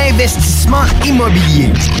de l'investissement immobilier.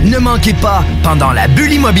 Ne manquez pas, pendant la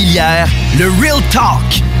bulle immobilière, le Real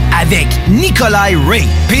Talk avec Nikolai Ray,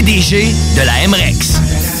 PDG de la MREX.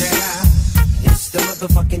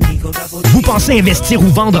 Vous pensez investir ou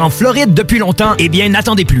vendre en Floride depuis longtemps? Eh bien,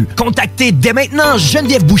 n'attendez plus. Contactez dès maintenant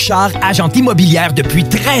Geneviève Bouchard, agente immobilière depuis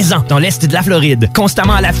 13 ans dans l'Est de la Floride.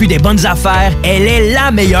 Constamment à l'affût des bonnes affaires, elle est la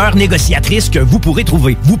meilleure négociatrice que vous pourrez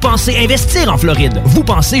trouver. Vous pensez investir en Floride? Vous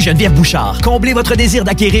pensez Geneviève Bouchard. Comblez votre désir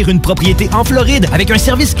d'acquérir une propriété en Floride avec un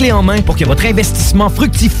service clé en main pour que votre investissement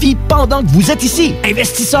fructifie pendant que vous êtes ici.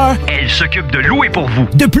 Investisseur, elle s'occupe de louer pour vous.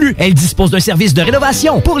 De plus, elle dispose d'un service de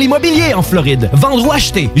rénovation pour l'immobilier en Floride. Vendre ou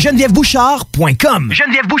acheter, GenevièveBouchard.com.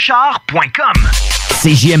 GenevièveBouchard.com.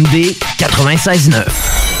 CJMD 96.9.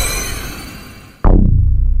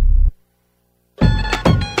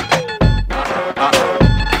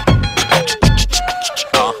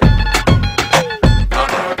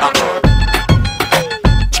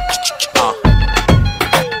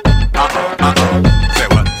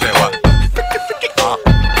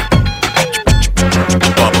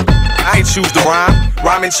 Choose the rhyme,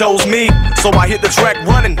 rhyming chose me, so I hit the track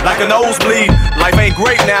running like a nosebleed. Life ain't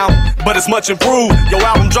great now, but it's much improved. Your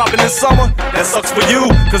album dropping this summer, that sucks for you,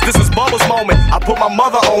 cause this is Bubba's moment. I put my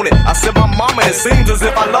mother on it, I said my mama, it seems as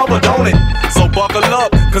if I love her, don't it? So buckle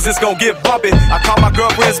up, cause it's gon' get bumpy. I call my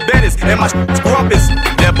girlfriends Bettis, and my grumpus.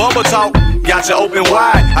 That Bubba talk, got you open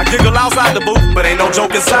wide. I giggle outside the booth, but ain't no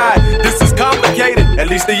joke inside. This is complicated, at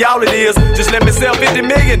least to y'all it is. Just let me sell 50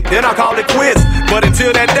 million, then I'll call it quits. But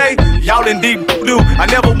until that day, y'all in deep doo. I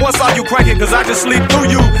never once saw you cranking, cause I just sleep through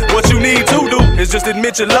you. What you need to do is just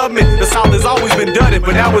admit you love me. The South has always been dirty,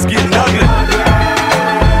 but now it's getting ugly.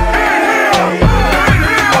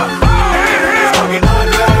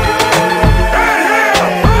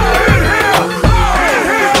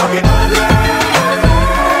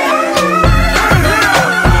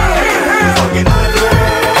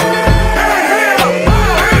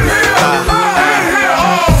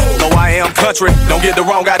 country. Don't get the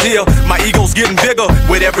wrong idea. My ego's getting bigger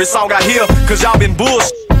with every song I hear. Cause y'all been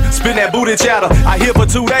bullshit. Spin that booty chatter. I here for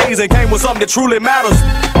 2 days and came with something that truly matters.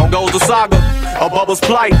 On goes the saga, a Bubba's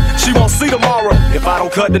plight. She won't see tomorrow if I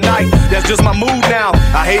don't cut tonight. That's just my mood now.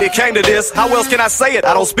 I hate it came to this. How else can I say it?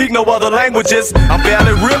 I don't speak no other languages. I'm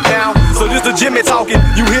barely ripped now. So this the Jimmy talking.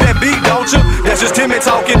 You hear that beat, don't you? That's just Timmy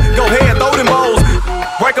talking. Go ahead, throw them bowls.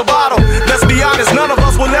 Break a bottle. Let's be honest, none of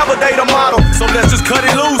us will ever date a model. So let's just cut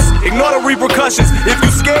it loose. Ignore the repercussions. If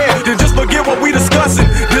you scared, then just forget what we discussing.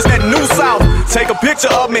 This that new South. Take a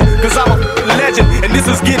picture of me, cause I'm a legend, and this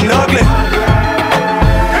is getting ugly.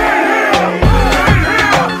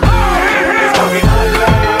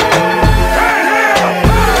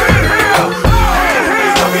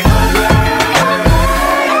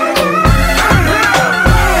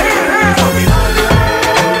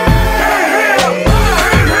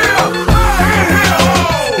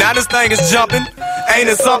 Now this thing is jumping. Ain't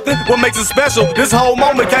it something? What makes it special? This whole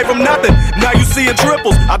moment came from nothing. Now you see in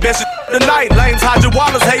triples. I bet you tonight. Lames hide your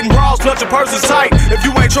wallets, hating bras, clutch your purses tight. If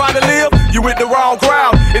you ain't trying to live, you with the wrong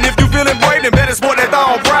crowd. And if you feeling brave, then better sport that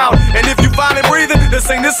thong proud. And if you find it breathing, then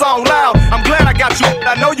sing this song loud. I'm glad I got you.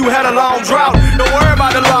 I know you had a long drought. Don't worry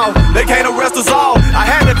about the law. They can't arrest us all. I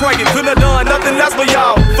had to crank it, couldn't have done nothing less for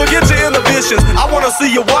y'all. Forget your inhibitions. I wanna see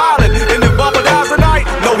you wildin'. And if Bubba dies tonight,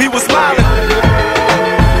 know he was smiling.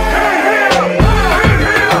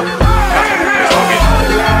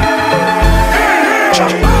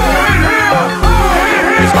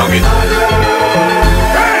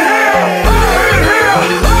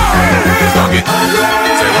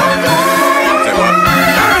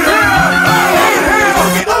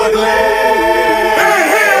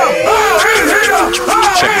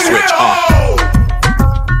 Check the switch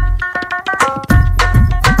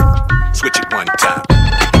switch it one time.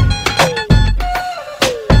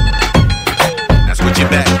 Now switch it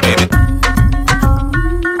back, baby.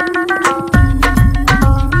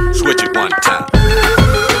 Switch it one time.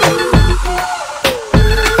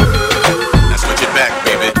 Now switch it back,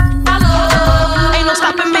 baby. Ain't no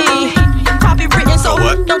stopping me. Copywritten, so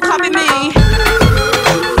what? Don't copy me.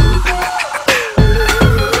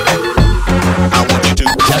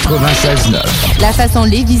 La façon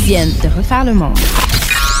lévisienne de refaire le monde.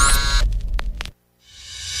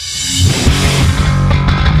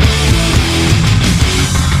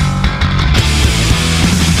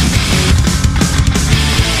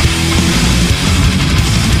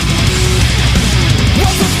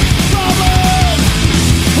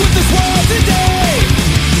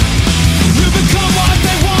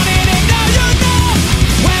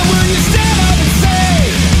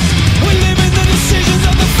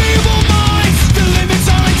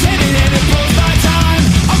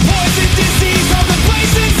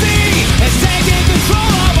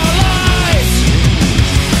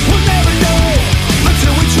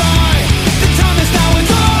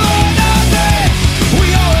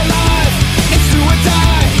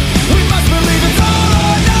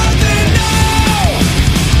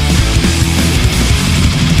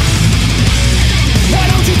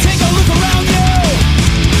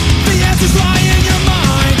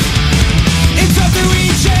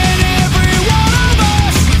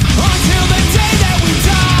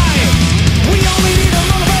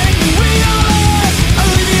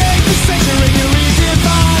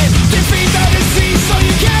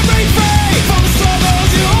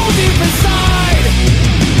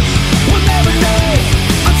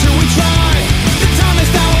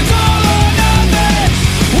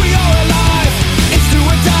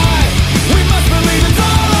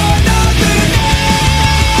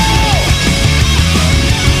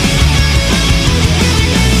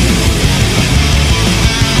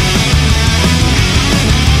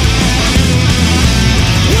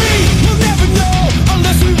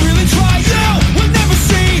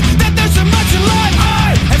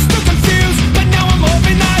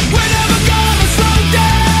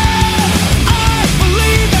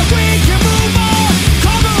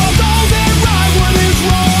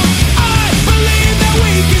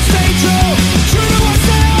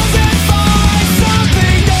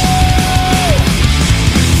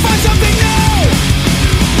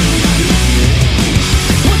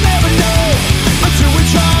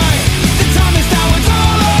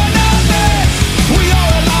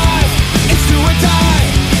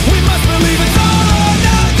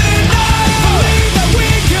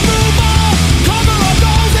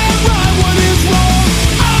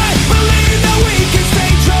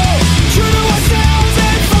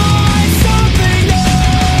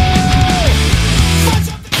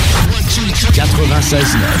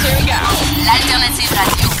 L'alternative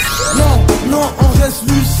radio. Non, non, on reste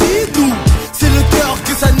lucide ou c'est le cœur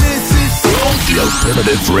que ça nécessite. The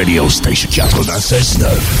Alternative Radio Station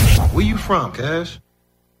 96.9. Where you from, Cash?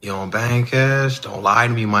 You don't bang, Cash? Don't lie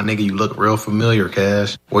to me, my nigga. You look real familiar,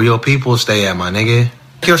 Cash. Where your people stay at, my nigga?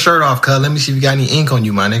 Take your shirt off, cuz. Let me see if you got any ink on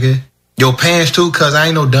you, my nigga. Your pants, too, cuz. I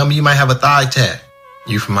ain't no dummy. You might have a thigh tat.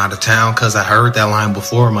 You from out of town, cuz? I heard that line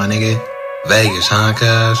before, my nigga. Vegas, huh,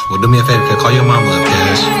 cuz? Well, do me a favor, cuz. Call your mama up,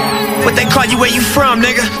 cuz. What they call you, where you from,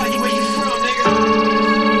 nigga?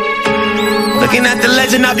 Looking at the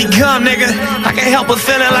legend I become, nigga. I can't help but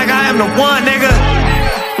feeling like I am the one, nigga.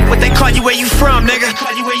 What they call you, where you from, nigga?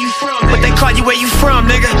 What they call you, where you from,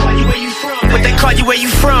 nigga? What they call you, where you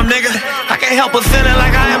from, nigga? I can't help but feeling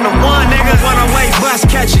like I am the one, nigga. One-way bus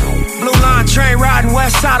catching, blue line train riding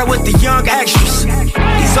west side with the young extras.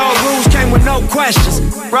 These old rules came with no questions.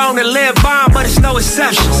 Wrong to live by, but it's no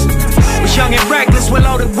exceptions. Was young and reckless with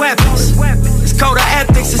loaded weapons. It's code of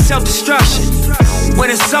ethics and self-destruction. When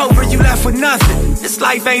it's over, you left with nothing. This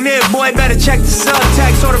life ain't it, boy. Better check the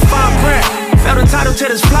subtext or the fine print. Felt entitled to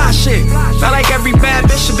this fly shit. Felt like every bad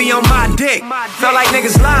bitch should be on my dick. Felt like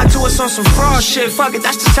niggas lied to us on some fraud shit. Fuck it,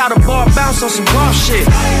 that's just how the ball bounce on some ball shit.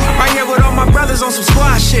 Right here with all my brothers on some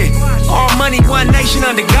squad shit. All money, one nation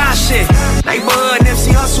under God shit. Neighborhood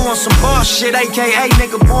MC hustle on some ball shit. AKA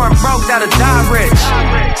nigga born broke, that'll die rich.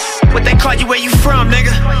 What they call you, where you from,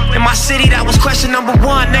 nigga? In my city, that was question number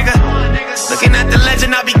one, nigga. Looking at the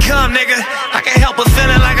legend I become, nigga. I can't help but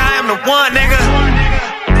feeling like I am the one, nigga.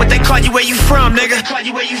 What they call you, where you from, nigga?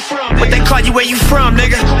 What they call you, where you from,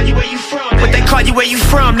 nigga? What they call you, where you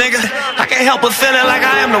from, nigga? I can't help but feeling like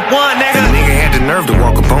I am the one, nigga. The nigga had the nerve to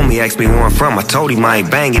walk up on me, ask me where I'm from. I told him I ain't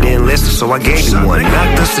bang, he didn't listen, so I gave him one.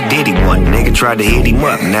 Knocked us a diddy one. Nigga tried to hit him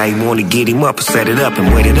up. Now he wanna get him up, set it up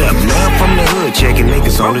and wait it up. Now I'm from the hood, checking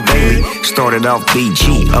niggas on the daily. Started off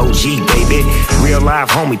BG, OG, baby. Real life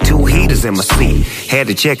homie, 2 heaters in my seat. Had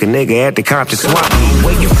to check a nigga at the Compton swap meet.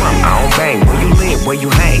 Where you from? I don't bang. Where you live? Where you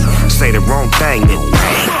hang? Say the wrong thing, then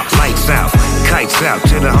bang. Lights out, kites out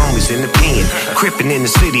to the homies in the pen. Crippin' in the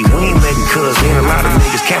city, we ain't letting cuz in. A lot of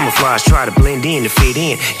niggas camouflage, try to blend in to fit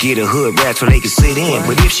in. Get a hood rat so they can sit in.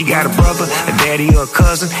 But if she got a brother, a daddy or a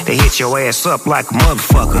cousin, they hit your ass up like a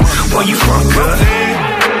motherfucker. Where you from, cuz?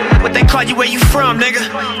 What they call you, where you from, nigga?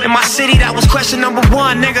 In my city, that was question number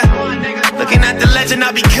one, nigga. Looking at the legend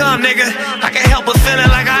I become, nigga. I can't help but feeling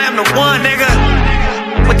like I am the one, nigga.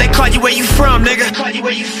 What they call you, where you from, nigga?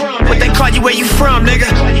 What they call you, where you from, nigga?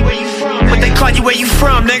 What they call you, where you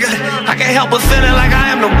from, nigga? I can't help but feeling like I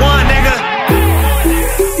am the one, nigga.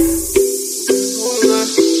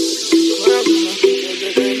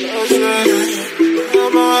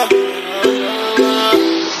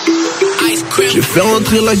 J'ai fait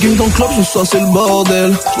rentrer la gang dans le club, ce soir c'est le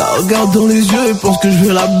bordel. Je la regarde dans les yeux et pense que je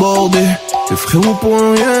vais l'aborder. C'est frérot pour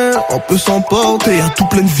rien, on peut s'emporter. Y'a tout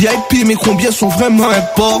plein de VIP, mais combien sont vraiment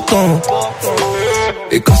importants?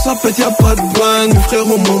 Et quand ça pète y'a pas de blague,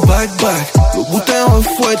 frérot mon back. Le boutin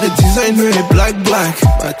refouette, les designers et black.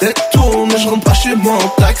 Ma tête tourne et je rentre pas chez moi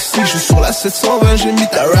en taxi. Je suis sur la 720, j'ai mis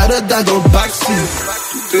ta ride-or-die dans le backseat.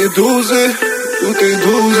 Tout est dosé,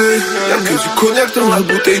 y'a que du cognac dans la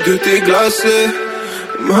bouteille de thé glacé.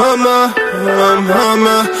 Mama,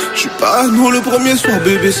 j'suis pas nous le premier soir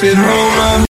bébé c'est normal.